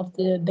of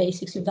the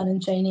basics you've done in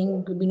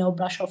training,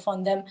 brush off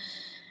on them,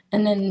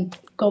 and then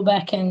go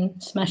back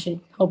and smash it.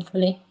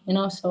 Hopefully,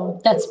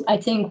 So that's, I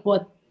think,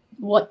 what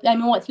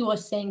he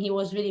was saying. He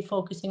was really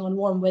focusing on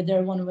warm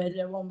weather.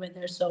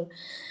 So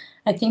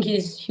I think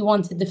he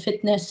wanted the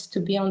fitness to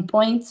be on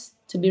point,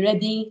 to be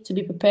ready, to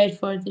be prepared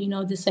for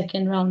the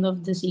second round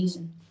of the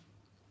season.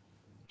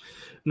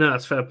 No,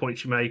 that's fair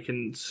point you make,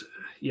 and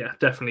yeah,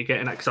 definitely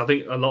getting that, because I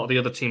think a lot of the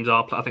other teams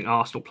are. I think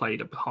Arsenal played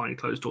a behind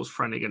closed doors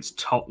friendly against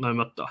Tottenham.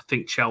 I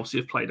think Chelsea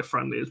have played a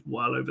friendly as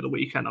well over the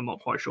weekend. I'm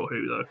not quite sure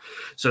who though.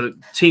 So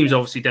teams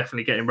obviously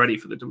definitely getting ready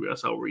for the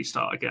WSL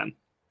restart again.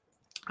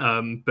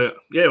 But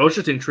yeah, I was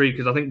just intrigued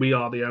because I think we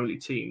are the only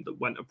team that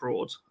went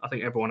abroad. I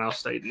think everyone else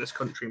stayed in this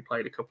country and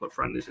played a couple of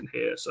friendlies in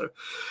here. So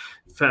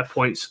fair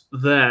points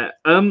there.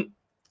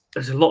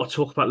 There's a lot of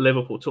talk about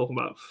Liverpool.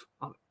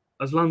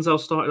 Has Lanzell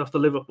started off the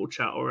Liverpool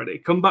chat already?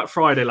 Come back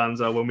Friday,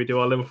 Lanzell, when we do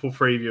our Liverpool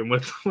preview, and we'll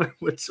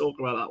talk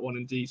about that one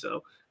in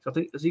detail. So I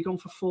think, has he gone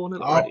for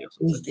 4-0 already?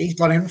 He's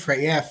gone in for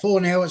it, yeah.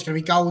 4-0. It's going to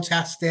be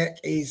goal-tastic.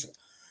 He's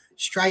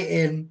straight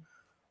in.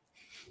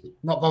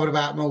 Not bothered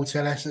about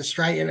Malta. Let's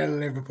straight in at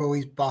Liverpool.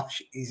 He's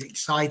bosh. He's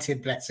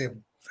excited, bless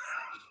him.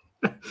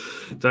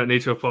 Don't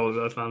need to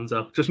apologise,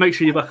 Lanzell. Just make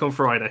sure you're back on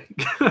Friday.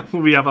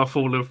 We have our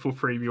full Liverpool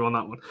preview on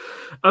that one.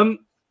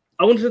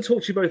 I wanted to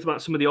talk to you both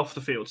about some of the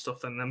off-the-field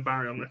stuff, and then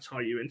Barry, I'm going to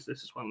tie you into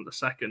this as well in a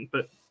second.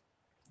 But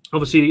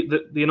obviously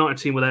the United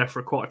team were there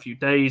for quite a few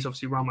days.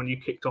 Obviously, Ramon, you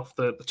kicked off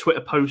the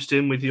Twitter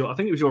posting with I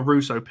think it was your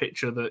Russo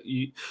picture that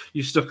you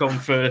stuck on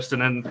first,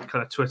 and then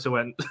kind of Twitter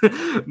went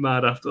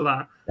mad after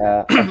that.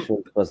 Actually,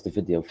 it was the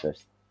video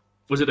first.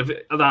 Was it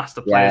that's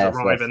the players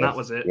arriving? Yes. That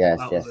was it. Yes,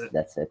 that yes, was it.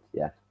 That's it.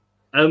 Yeah.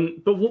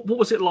 But what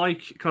was it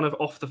like, kind of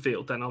off the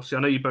field? Then, obviously,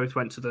 I know you both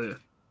went to the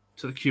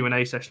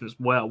Q&A session as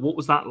well. What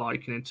was that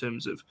like in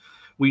terms of,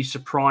 were you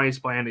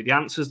surprised by any of the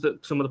answers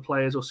that some of the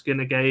players or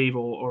Skinner gave,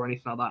 or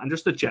anything like that, and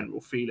just the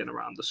general feeling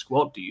around the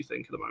squad? Do you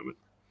think at the moment?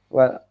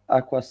 Well,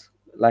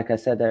 like I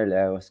said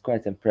earlier, I was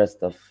quite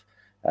impressed of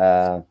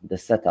the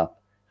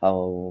setup.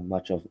 How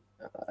much of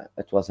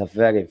it was a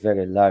very,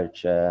 very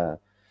large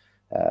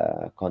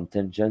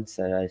contingent,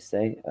 I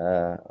say,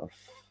 of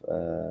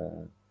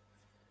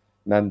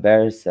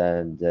members,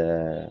 and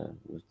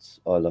with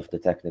all of the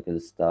technical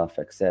stuff,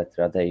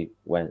 etc.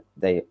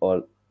 They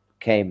all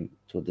came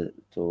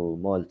to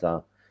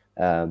Malta,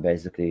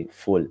 basically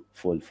full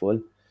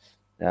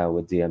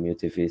with the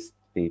MUTV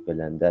people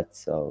and that.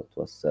 So it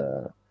was.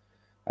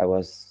 I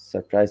was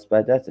surprised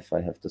by that, if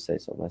I have to say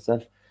so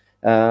myself.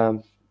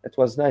 It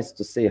was nice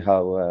to see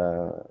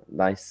how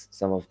nice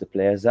some of the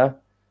players are.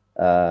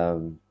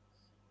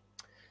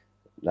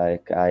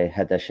 Like, I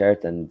had a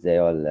shirt and they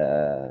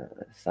all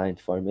signed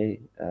for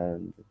me,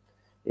 and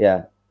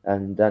yeah.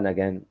 And then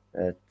again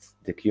at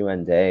the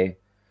Q&A,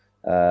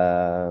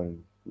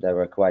 they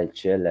were quite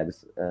chill, and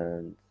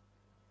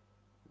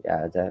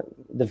yeah,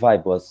 the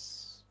vibe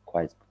was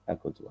quite a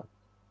good one.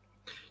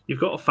 You've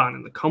got a fan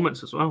in the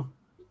comments as well.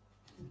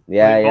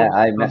 Yeah,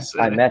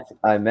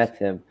 I met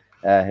him.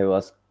 He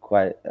was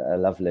quite a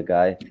lovely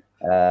guy.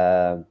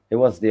 He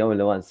was the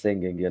only one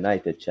singing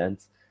United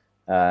chants,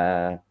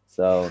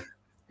 so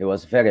he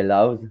was very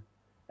loud,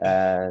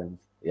 and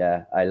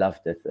yeah, I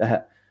loved it.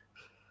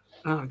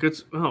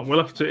 Good. Oh, we'll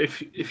have to,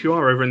 if you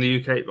are over in the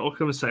UK, I'll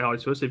come and say hi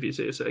to us if you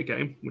see us at a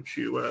game, which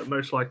you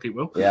most likely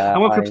will. Yeah,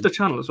 and welcome to the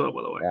channel as well,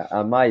 by the way. Yeah,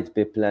 I might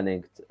be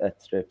planning a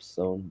trip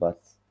soon,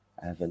 but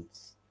I haven't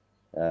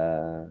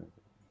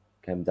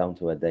came down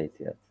to a date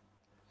yet.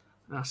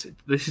 That's it.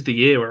 This is the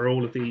year where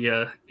all of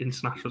the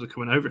internationals are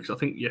coming over, because I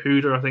think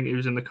Yehuda, I think he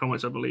was in the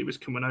comments, I believe, is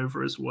coming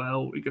over as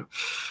well. We got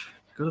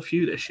a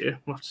few this year.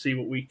 We'll have to see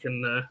what we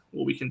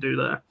can do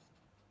there.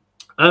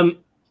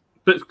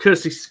 But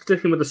Kirsty,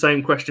 sticking with the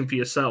same question for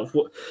yourself,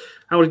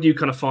 how did you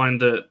kind of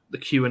find the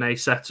Q&A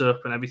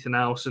setup and everything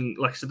else? And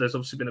like I said, there's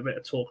obviously been a bit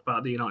of talk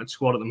about the United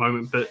squad at the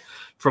moment, but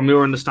from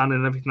your understanding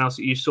and everything else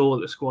that you saw,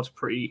 the squad's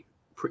pretty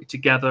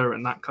together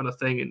and that kind of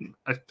thing.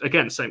 And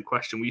again, same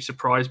question, were you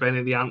surprised by any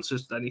of the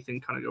answers? Did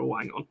anything kind of go, oh,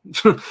 hang on,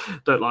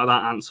 don't like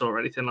that answer, or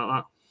anything like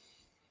that?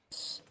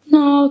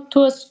 No, it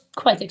was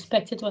quite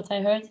expected what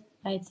I heard.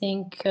 I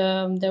think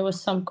there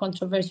was some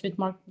controversy with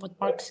what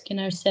Marc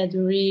Skinners said,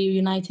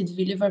 reunited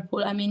with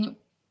Liverpool. I mean,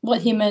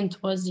 what he meant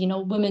was,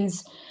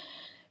 women's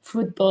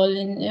football,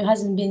 and it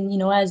hasn't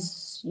been,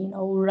 as,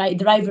 right,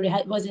 the rivalry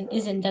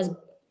isn't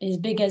as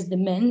big as the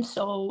men,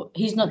 so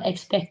he's not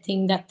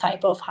expecting that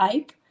type of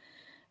hype.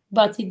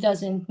 But it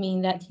doesn't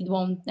mean that he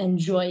won't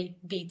enjoy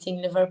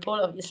beating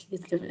Liverpool. Obviously,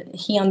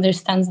 he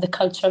understands the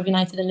culture of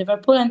United and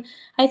Liverpool, and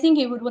I think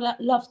he would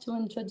love to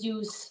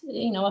introduce,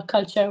 a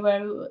culture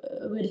where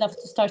we'd love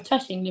to start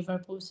trashing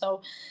Liverpool.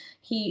 So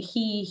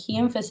he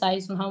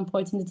emphasized on how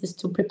important it is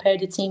to prepare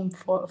the team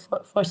for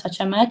such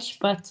a match.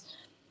 But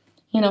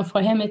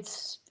for him,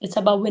 it's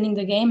about winning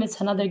the game. It's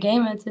another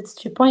game, and it's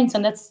 3 points,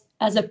 and that's,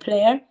 as a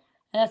player,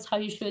 that's how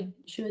you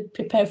should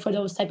prepare for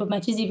those type of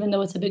matches, even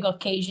though it's a big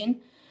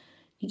occasion.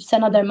 It's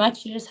another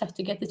match. You just have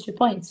to get the 3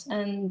 points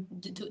and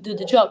do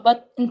the job.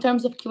 But in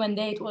terms of Q&A,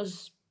 it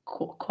was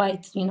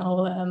quite,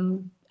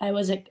 I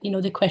was,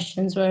 the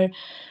questions were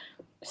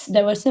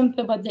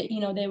simple, but they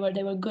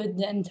were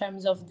good in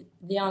terms of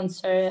the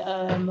answer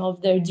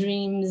of their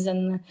dreams,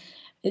 and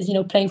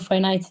playing for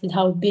United,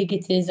 how big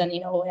it is, and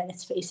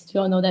let's face it,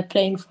 we all know that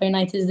playing for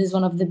United is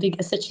one of the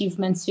biggest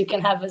achievements you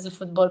can have as a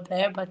football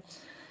player. But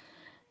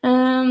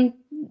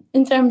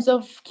in terms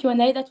of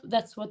Q&A,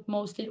 that's what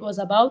mostly it was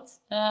about.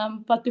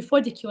 But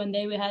before the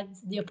Q&A, we had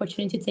the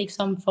opportunity to take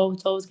some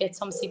photos, get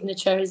some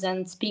signatures,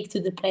 and speak to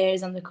the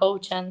players and the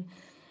coach. And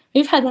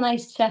we've had a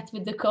nice chat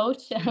with the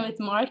coach, with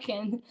Mark,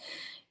 and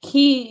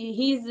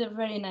he's a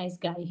very nice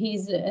guy.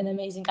 He's an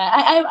amazing guy.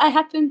 I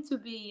happened to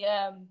be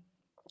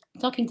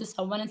talking to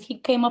someone, and he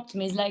came up to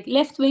me. He's like,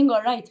 left wing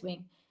or right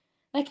wing?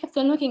 I kept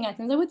on looking at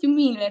him. I was like, what do you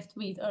mean left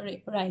wing or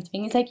right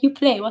wing? He's like, you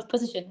play what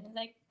position? He's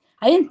like,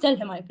 I didn't tell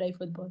him I play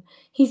football.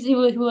 He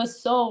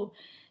was so,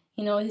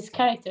 his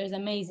character is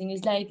amazing.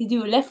 He's like,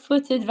 you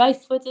left-footed,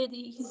 right-footed.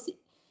 He's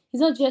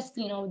not just,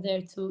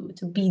 there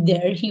to be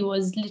there. He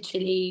was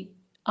literally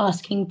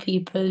asking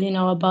people,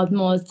 about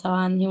Malta,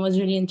 and he was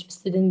really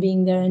interested in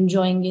being there,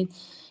 enjoying it.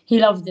 He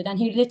loved it, and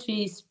he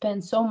literally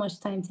spent so much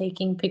time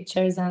taking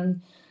pictures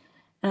and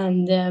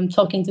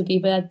talking to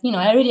people that,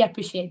 I really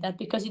appreciate that,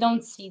 because you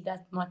don't see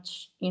that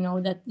much,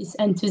 that is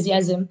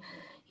enthusiasm.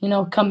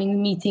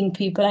 coming, meeting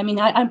people. I mean,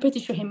 I'm pretty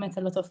sure he met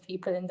a lot of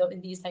people in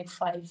these like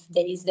 5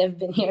 days they've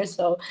been here.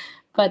 So,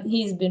 but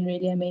he's been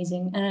really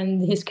amazing,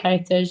 and his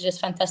character is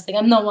just fantastic.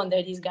 And no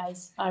wonder these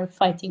guys are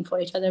fighting for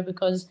each other,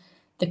 because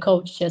the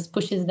coach just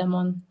pushes them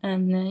on.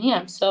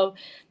 And so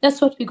that's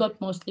what we got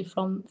mostly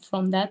from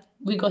that.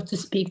 We got to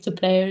speak to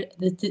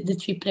the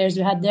 3 players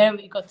we had there.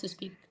 We got to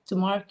speak to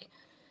Marc.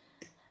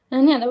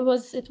 And it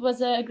was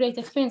a great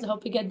experience. I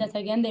hope we get that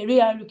again. They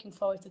really are looking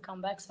forward to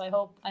come back, so I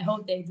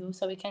hope they do,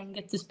 so we can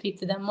get to speak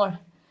to them more.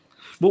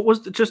 What was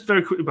just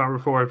very quickly, Barry,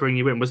 before I bring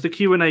you in, was the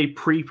Q&A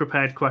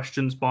pre-prepared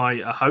questions by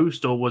a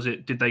host, or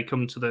did they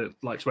come to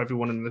to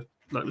everyone in the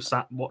was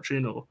sat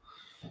watching, or?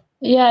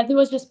 Yeah, there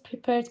was just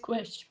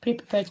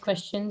pre-prepared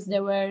questions.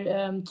 There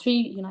were 3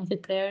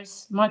 United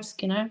players, Marc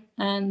Skinners,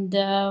 and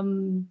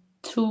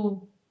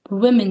 2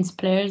 women's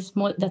players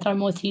that are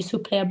Maltese who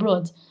play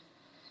abroad.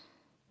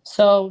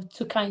 So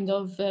to kind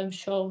of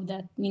show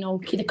that,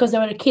 because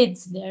there were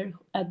kids there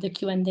at the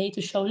Q&A,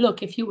 to show,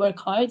 look, if you work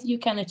hard, you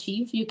can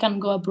achieve, you can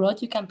go abroad,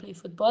 you can play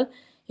football.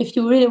 If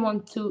you really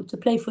want to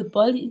play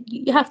football,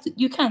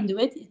 you can do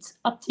it. It's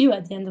up to you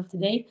at the end of the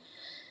day.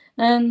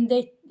 And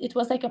it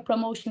was like a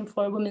promotion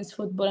for women's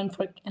football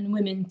and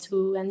women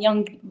too, and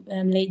young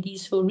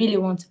ladies who really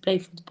want to play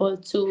football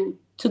to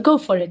go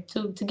for it,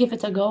 to give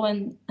it a go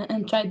and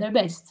try their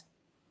best.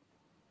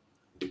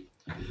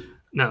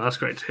 No, that's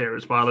great to hear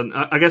as well. And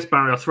I guess,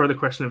 Barry, I'll throw the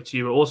question over to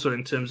you also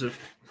in terms of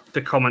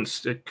the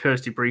comments.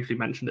 Kirsty briefly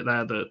mentioned it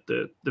there,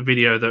 the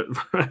video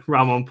that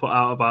Ramon put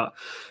out about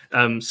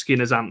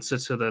Skinner's answer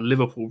to the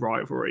Liverpool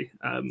rivalry.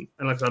 And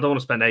like I said, I don't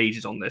want to spend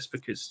ages on this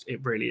because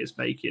it really is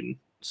making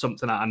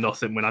something out of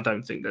nothing when I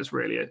don't think there's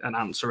really an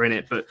answer in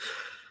it. But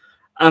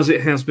as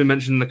it has been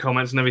mentioned in the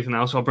comments and everything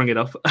else, I'll bring it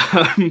up.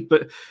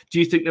 But do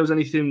you think there was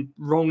anything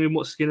wrong in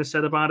what Skinner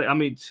said about it? I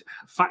mean,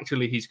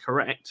 factually, he's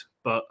correct.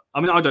 But I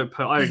mean, I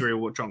agree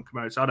with what John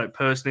promotes. I don't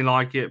personally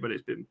like it, but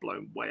it's been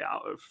blown way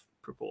out of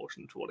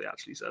proportion to what he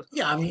actually said.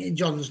 Yeah, I mean,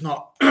 John's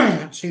not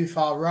too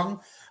far wrong.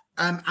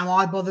 Am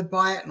I bothered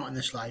by it? Not in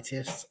the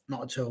slightest,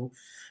 not at all.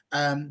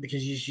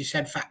 Because as you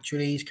said,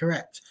 factually, he's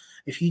correct.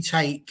 If you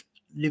take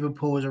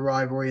Liverpool as a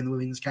rivalry in the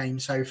women's game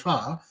so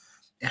far,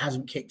 it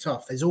hasn't kicked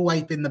off. There's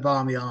always been the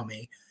Barmy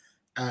Army,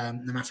 no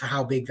matter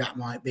how big that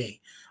might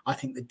be. I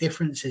think the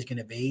difference is going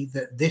to be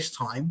that this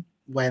time,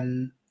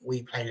 when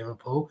we play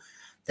Liverpool,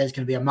 there's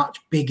going to be a much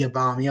bigger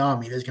Barmy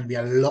Army. There's going to be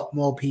a lot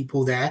more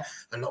people there,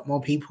 a lot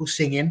more people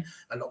singing,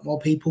 a lot more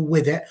people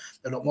with it,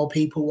 a lot more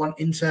people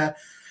wanting to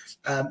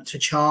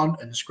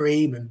chant and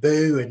scream and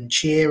boo and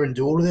cheer and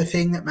do all of the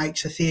thing that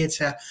makes a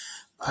theatre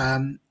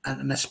and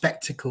a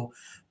spectacle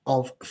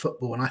of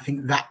football. And I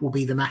think that will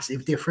be the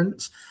massive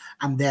difference,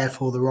 and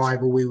therefore the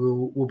rivalry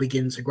will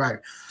begin to grow.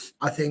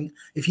 I think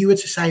if you were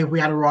to say if we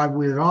had a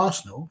rivalry with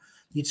Arsenal,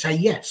 you'd say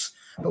yes.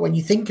 But when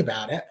you think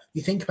about it,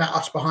 you think about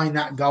us behind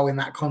that goal in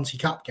that Conti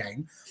Cup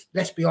game.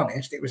 Let's be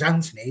honest, it was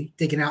Anthony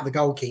digging out the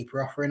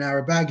goalkeeper, offering her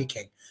a Burger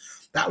King.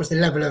 That was the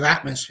level of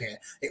atmosphere.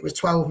 It was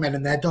 12 men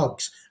and their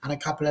dogs and a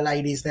couple of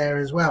ladies there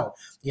as well.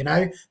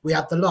 We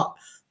had the lot.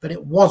 But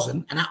it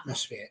wasn't an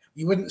atmosphere.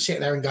 You wouldn't sit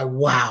there and go,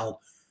 wow,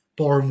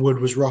 Boreham Wood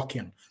was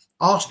rocking.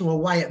 Arsenal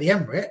away at the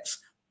Emirates,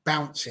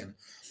 bouncing.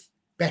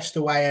 Best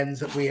away ends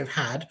that we have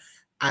had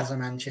as a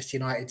Manchester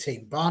United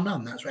team. Bar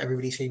none, that's what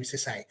everybody seems to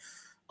say.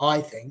 I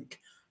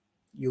think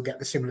you'll get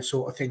the similar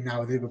sort of thing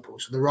now with Liverpool.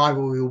 So the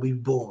rivalry will be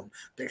born.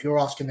 But if you're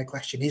asking the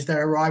question, is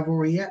there a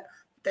rivalry yet?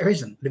 There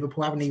isn't.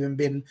 Liverpool haven't even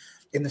been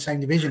in the same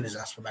division as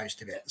us for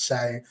most of it.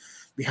 So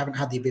we haven't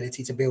had the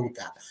ability to build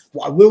that.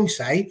 What I will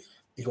say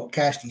is what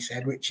Kirsty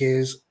said, which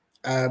is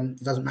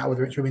it doesn't matter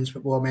whether it's women's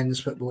football or men's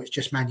football, it's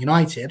just Man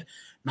United.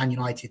 Man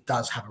United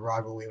does have a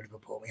rivalry with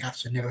Liverpool. We have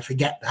to never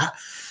forget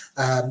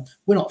that.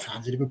 We're not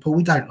fans of Liverpool.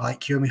 We don't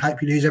like you, and we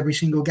hope you lose every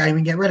single game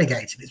and get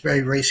relegated. It's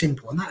very, very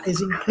simple, and that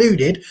is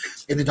included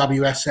in the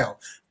WSL.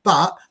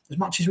 But as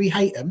much as we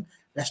hate them,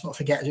 let's not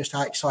forget just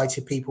how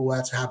excited people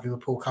were to have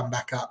Liverpool come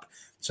back up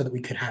so that we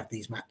could have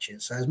these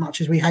matches. So as much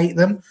as we hate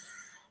them,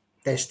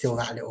 there's still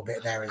that little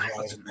bit there as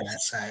well, isn't there?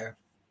 So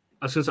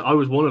I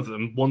was one of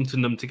them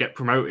wanting them to get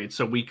promoted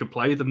so we could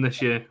play them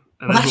this year.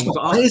 And well, that's not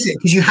right, is it?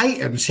 Because you hate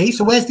them, see?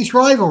 So where's this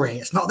rivalry?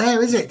 It's not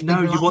there, is it?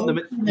 No, you want them.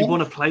 You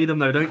want to play them,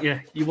 though, don't you?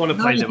 You want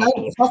to play them.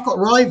 If I've got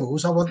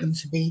rivals, I want them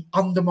to be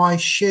under my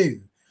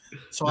shoe,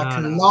 so I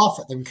can laugh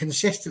at them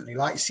consistently,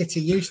 like City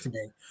used to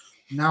be.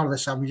 Now all of a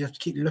sudden, we just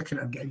keep looking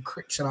at them, getting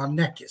cricks in our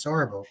neck. It's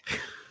horrible.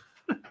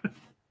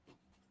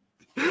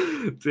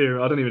 Dear,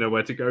 I don't even know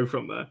where to go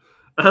from there.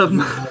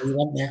 You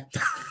went there.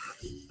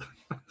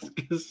 I was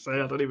going to say,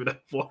 I don't even know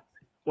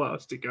what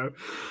else to go.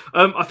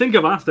 I think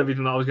I've asked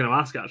everything that I was going to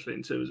ask, actually,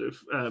 in terms of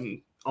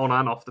on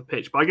and off the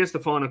pitch. But I guess the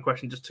final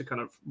question, just to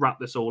kind of wrap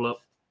this all up,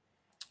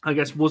 I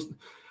guess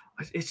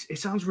it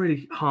sounds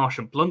really harsh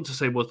and blunt to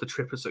say was the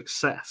trip a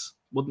success,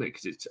 wouldn't it?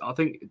 Because I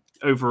think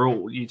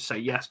overall you'd say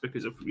yes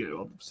because of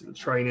obviously the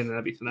training and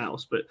everything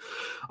else. But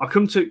I'll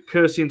come to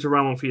Kirsty and to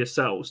Ramon for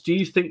yourselves. Do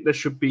you think there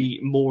should be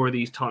more of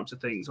these types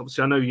of things?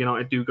 Obviously, I know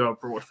United do go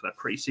abroad for their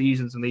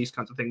pre-seasons and these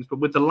kinds of things, but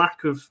with the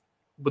lack of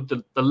with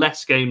the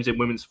less games in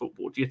women's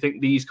football, do you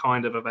think these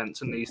kind of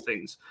events and these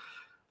things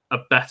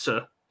are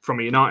better from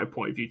a United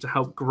point of view to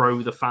help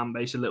grow the fan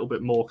base a little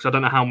bit more? Because I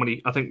don't know how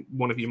many, I think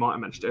one of you might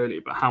have mentioned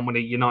earlier, but how many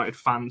United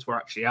fans were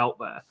actually out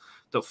there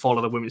that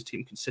follow the women's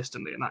team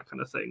consistently and that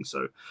kind of thing.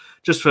 So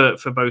just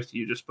for both of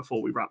you, just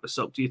before we wrap this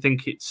up, do you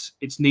think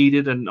it's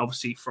needed? And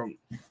obviously from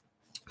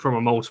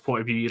a Malta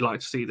point of view, you'd like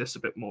to see this a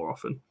bit more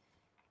often?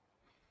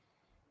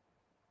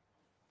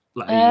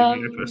 Like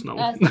you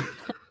personally.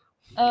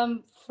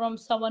 From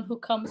someone who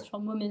comes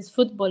from women's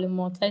football in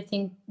Malta, I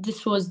think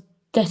this was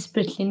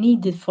desperately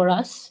needed for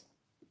us.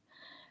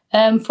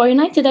 For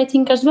United, I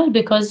think as well,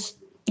 because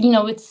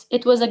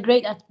it was a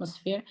great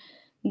atmosphere.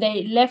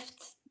 They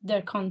left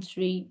their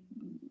country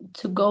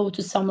to go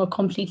to somewhere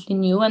completely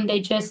new, and they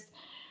just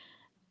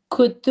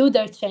could do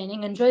their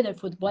training, enjoy their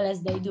football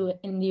as they do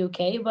in the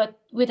UK, but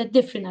with a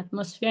different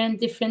atmosphere and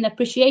different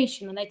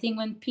appreciation. And I think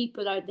when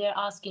people are there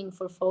asking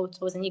for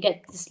photos and you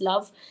get this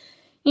love,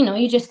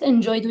 you just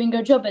enjoy doing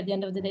your job at the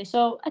end of the day.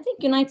 So I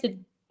think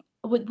United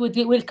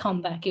will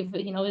come back if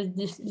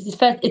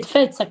it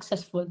felt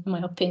successful, in my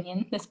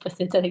opinion. Let's put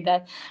it like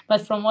that.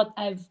 But from what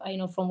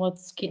from what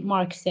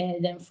Marc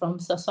said and from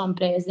some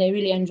players, they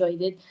really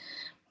enjoyed it.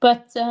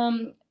 But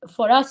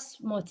for us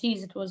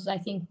Maltese, it was, I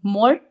think,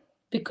 more,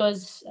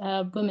 because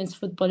women's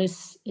football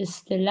is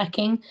still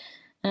lacking,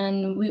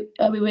 and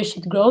we wish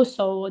it grows.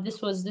 So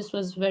this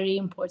was very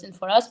important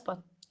for us. But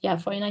yeah,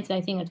 for United,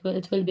 I think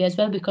it will be as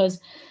well, because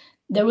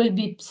there will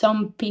be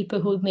some people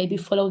who maybe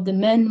follow the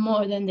men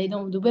more than they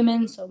know the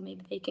women, so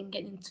maybe they can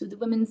get into the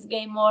women's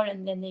game more,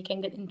 and then they can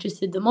get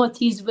interested in the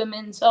Maltese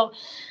women. So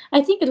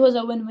I think it was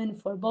a win-win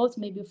for both.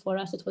 Maybe for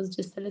us it was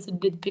just a little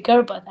bit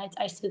bigger, but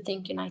I still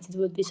think United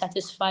would be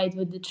satisfied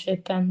with the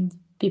trip and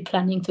be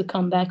planning to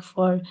come back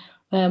for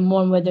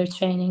more weather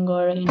training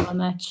or a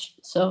match.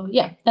 So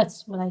yeah,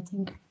 that's what I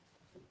think.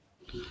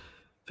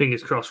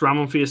 Fingers crossed.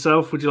 Ramon, for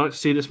yourself, would you like to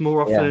see this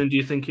more often? Yeah. Do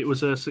you think it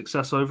was a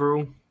success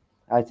overall?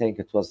 I think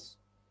it was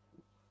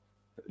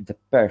the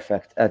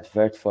perfect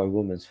advert for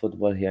women's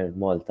football here in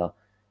Malta,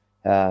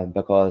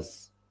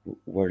 because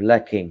we're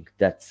lacking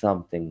that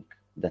something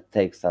that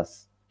takes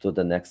us to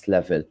the next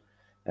level.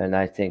 And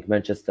I think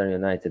Manchester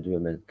United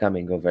women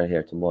coming over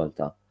here to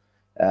Malta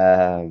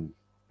and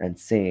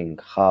seeing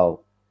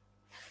how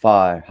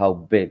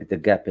big the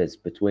gap is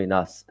between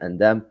us and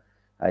them,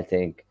 I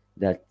think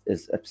that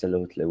is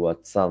absolutely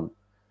what some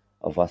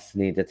of us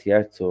needed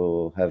here,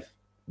 to have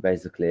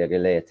basically a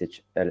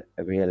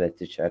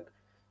reality check,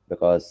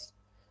 because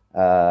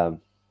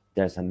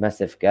there's a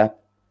massive gap,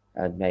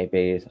 and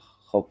maybe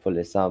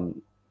hopefully some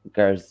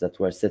girls that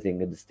were sitting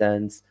in the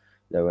stands,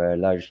 there were a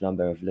large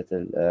number of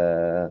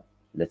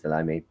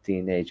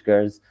teenage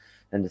girls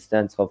in the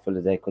stands.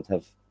 Hopefully they could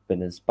have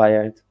been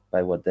inspired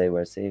by what they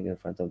were seeing in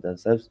front of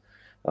themselves.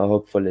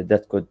 Hopefully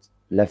that could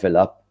level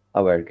up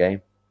our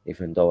game,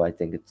 even though I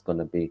think it's going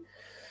to be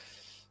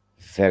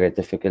very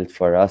difficult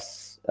for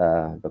us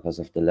because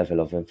of the level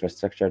of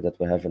infrastructure that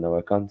we have in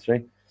our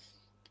country.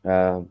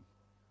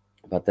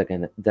 But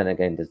again,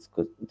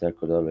 there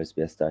could always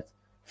be a start.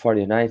 For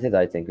United,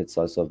 I think it's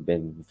also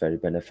been very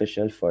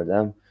beneficial for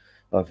them.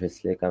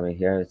 Obviously, coming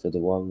here to the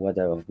warm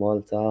weather of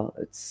Malta,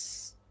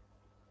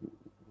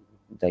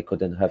 they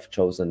couldn't have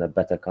chosen a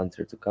better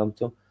country to come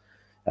to.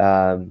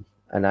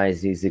 A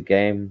nice, easy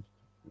game,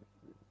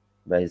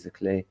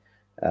 basically.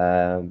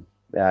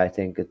 I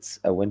think it's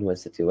a win-win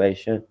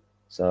situation.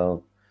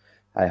 So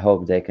I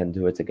hope they can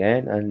do it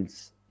again. And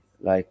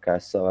like I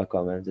saw a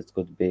comment, it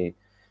could be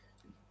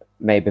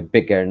maybe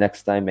bigger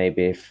next time.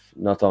 Maybe if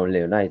not only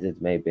United,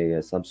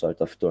 maybe some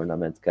sort of a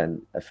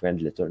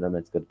friendly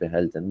tournament could be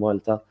held in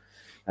Malta.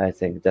 I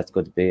think that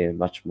could be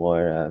much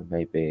more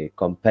maybe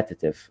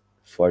competitive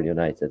for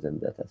United in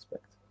that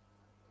aspect.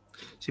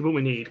 See what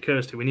we need,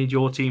 Kirsty. We need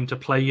your team to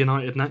play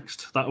United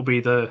next. That'll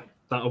be the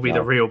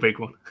real big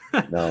one.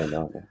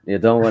 No, you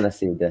don't want to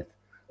see that.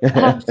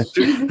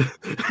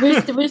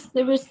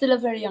 We're still a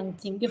very young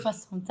team. Give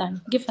us some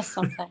time. Because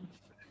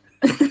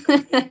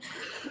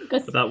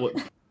that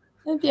would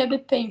be a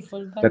bit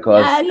painful. But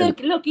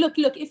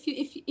look. If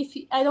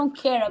you, I don't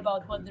care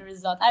about what the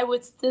result. I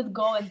would still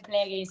go and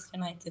play against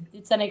United.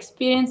 It's an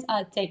experience.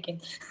 I'll take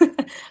it.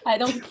 I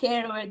don't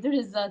care where the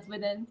result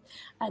would end.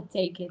 I'll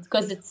take it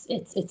because it's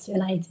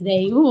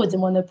United. Who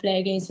wouldn't want to play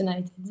against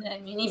United? I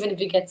mean, even if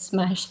you get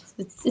smashed,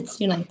 it's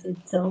United.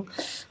 So.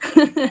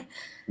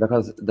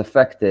 Because the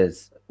fact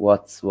is,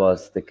 what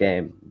was the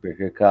game,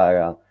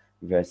 Birkirkara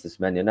versus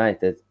Man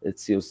United,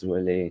 it's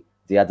usually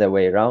the other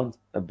way around,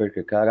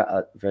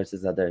 Birkirkara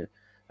versus other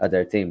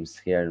teams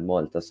here in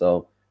Malta.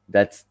 So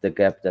that's the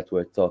gap that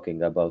we're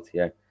talking about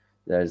here.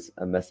 There's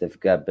a massive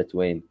gap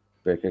between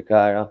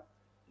Birkirkara,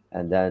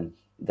 and then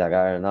there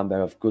are a number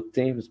of good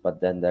teams,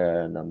 but then there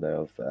are a number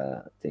of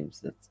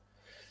teams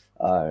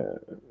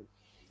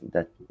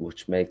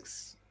which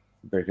makes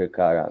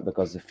Birkirkara,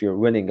 because if you're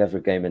winning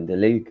every game in the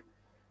league,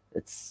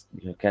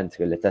 you can't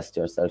really test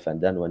yourself, and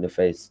then when you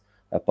face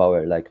a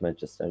power like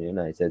Manchester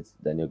United,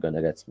 then you're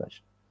gonna get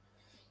smashed.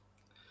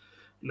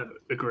 No,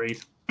 agreed.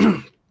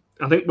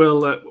 I think we'll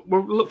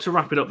look to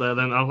wrap it up there.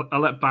 Then I'll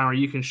let Barry.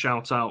 You can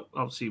shout out.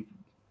 Obviously,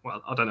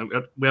 well, I don't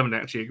know. We haven't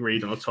actually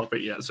agreed on a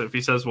topic yet. So if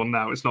he says one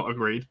now, it's not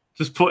agreed.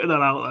 Just putting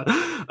that out there.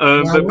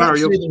 But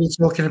Barry, we're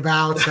talking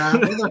about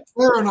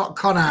whether or not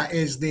Connor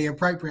is the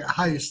appropriate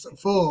host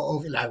for.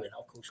 Or, no, we're not.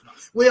 Of course not.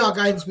 We are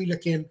going to be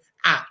looking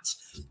at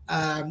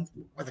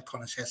whether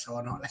Connor says so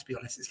or not. Let's be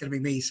honest. It's going to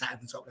be me sat in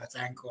the top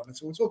left-hand corner.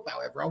 So we'll talk about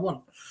whatever I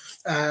want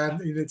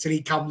until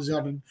he comes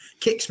on and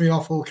kicks me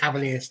off all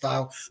Cavalier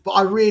style. But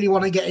I really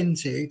want to get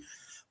into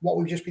what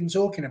we've just been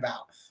talking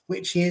about,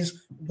 which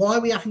is why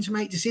are we having to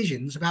make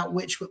decisions about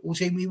which football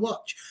team we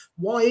watch?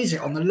 Why is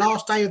it on the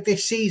last day of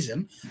this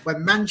season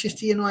when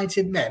Manchester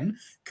United men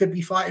could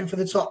be fighting for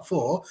the top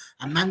 4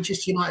 and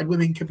Manchester United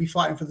women could be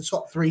fighting for the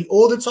top 3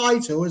 or the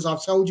title, as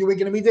I've told you we're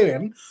going to be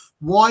doing?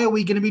 Why are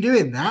we going to be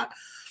doing that?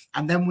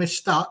 And then we're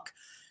stuck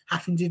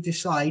having to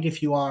decide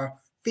if you are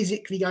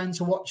physically going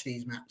to watch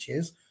these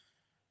matches,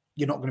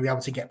 you're not going to be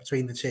able to get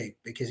between the two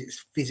because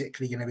it's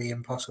physically going to be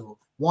impossible.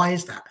 Why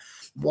is that?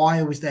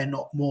 Why was there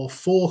not more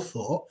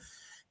forethought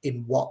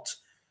in what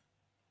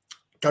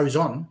goes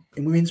on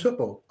in women's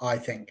football? I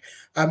think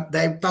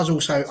there does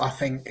also. I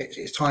think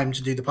it's time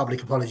to do the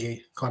public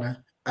apology,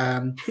 Connor.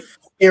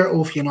 Here at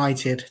Orf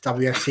United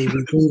WFC,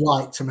 we do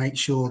like to make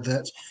sure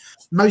that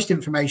most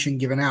information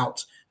given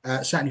out,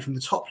 certainly from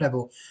the top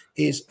level,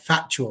 is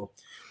factual.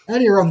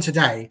 Earlier on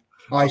today,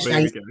 I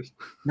stated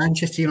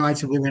Manchester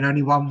United women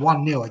only won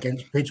 1-0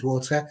 against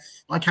Bridgewater.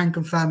 I can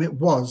confirm it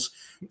was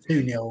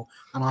 2-0,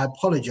 and I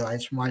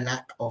apologise for my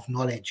lack of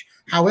knowledge.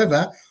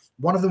 However,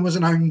 one of them was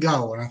an own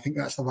goal, and I think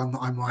that's the one that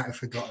I might have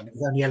forgotten. It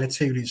was only Ella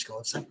Toon who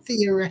scored, so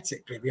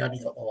theoretically we only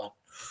got the one.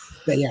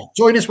 But yeah,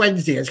 join us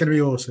Wednesday. It's going to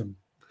be awesome.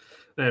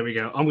 There we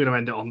go. I'm going to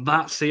end it on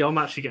that. See, I'm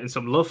actually getting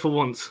some love for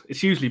once.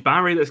 It's usually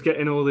Barry that's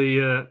getting all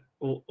the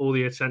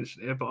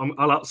attention here, but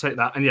I'll outstate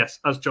that. And yes,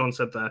 as John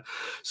said there,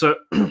 so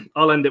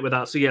I'll end it with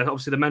that. So yeah,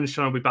 obviously the men's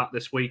channel will be back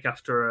this week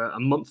after a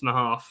month and a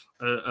half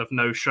of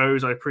no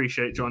shows. I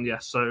appreciate John.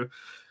 Yes, so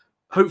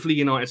hopefully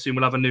United soon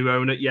will have a new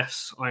owner.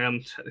 Yes, I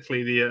am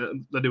technically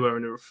the new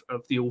owner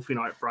of the Orf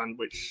United brand,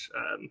 which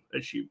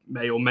as you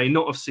may or may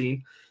not have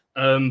seen.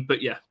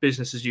 But yeah,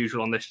 business as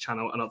usual on this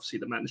channel, and obviously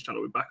the men's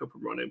channel will be back up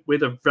and running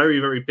with a very,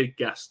 very big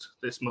guest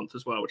this month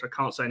as well, which I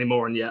can't say any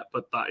more on yet,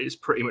 but that is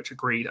pretty much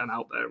agreed and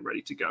out there and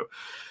ready to go.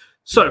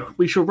 So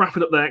we shall wrap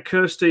it up there.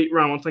 Kirsty,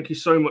 Ramon, thank you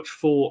so much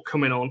for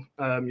coming on.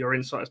 Your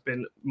insight has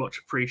been much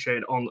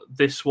appreciated on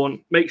this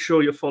one. Make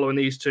sure you're following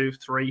these 2,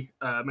 3.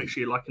 Make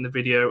sure you're liking the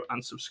video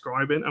and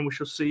subscribing, and we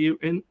shall see you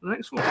in the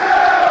next one.